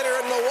Pabst Theater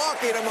in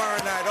Milwaukee tomorrow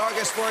night,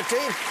 August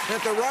 14th,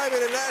 and at the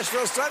Ryman in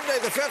Nashville Sunday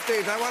the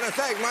 15th. I want to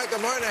thank Michael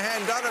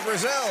Moynihan, Donna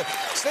Brazile,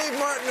 Steve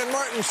Martin, and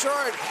Martin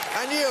Short,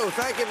 and you.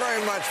 Thank you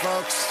very much,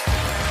 folks.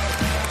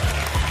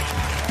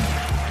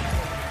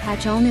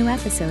 Catch all new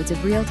episodes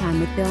of Real Time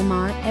with Bill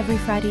Maher every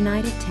Friday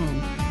night at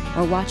 10,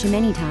 or watch him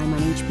anytime on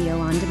HBO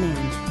On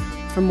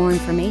Demand. For more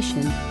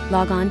information,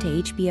 log on to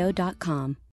HBO.com.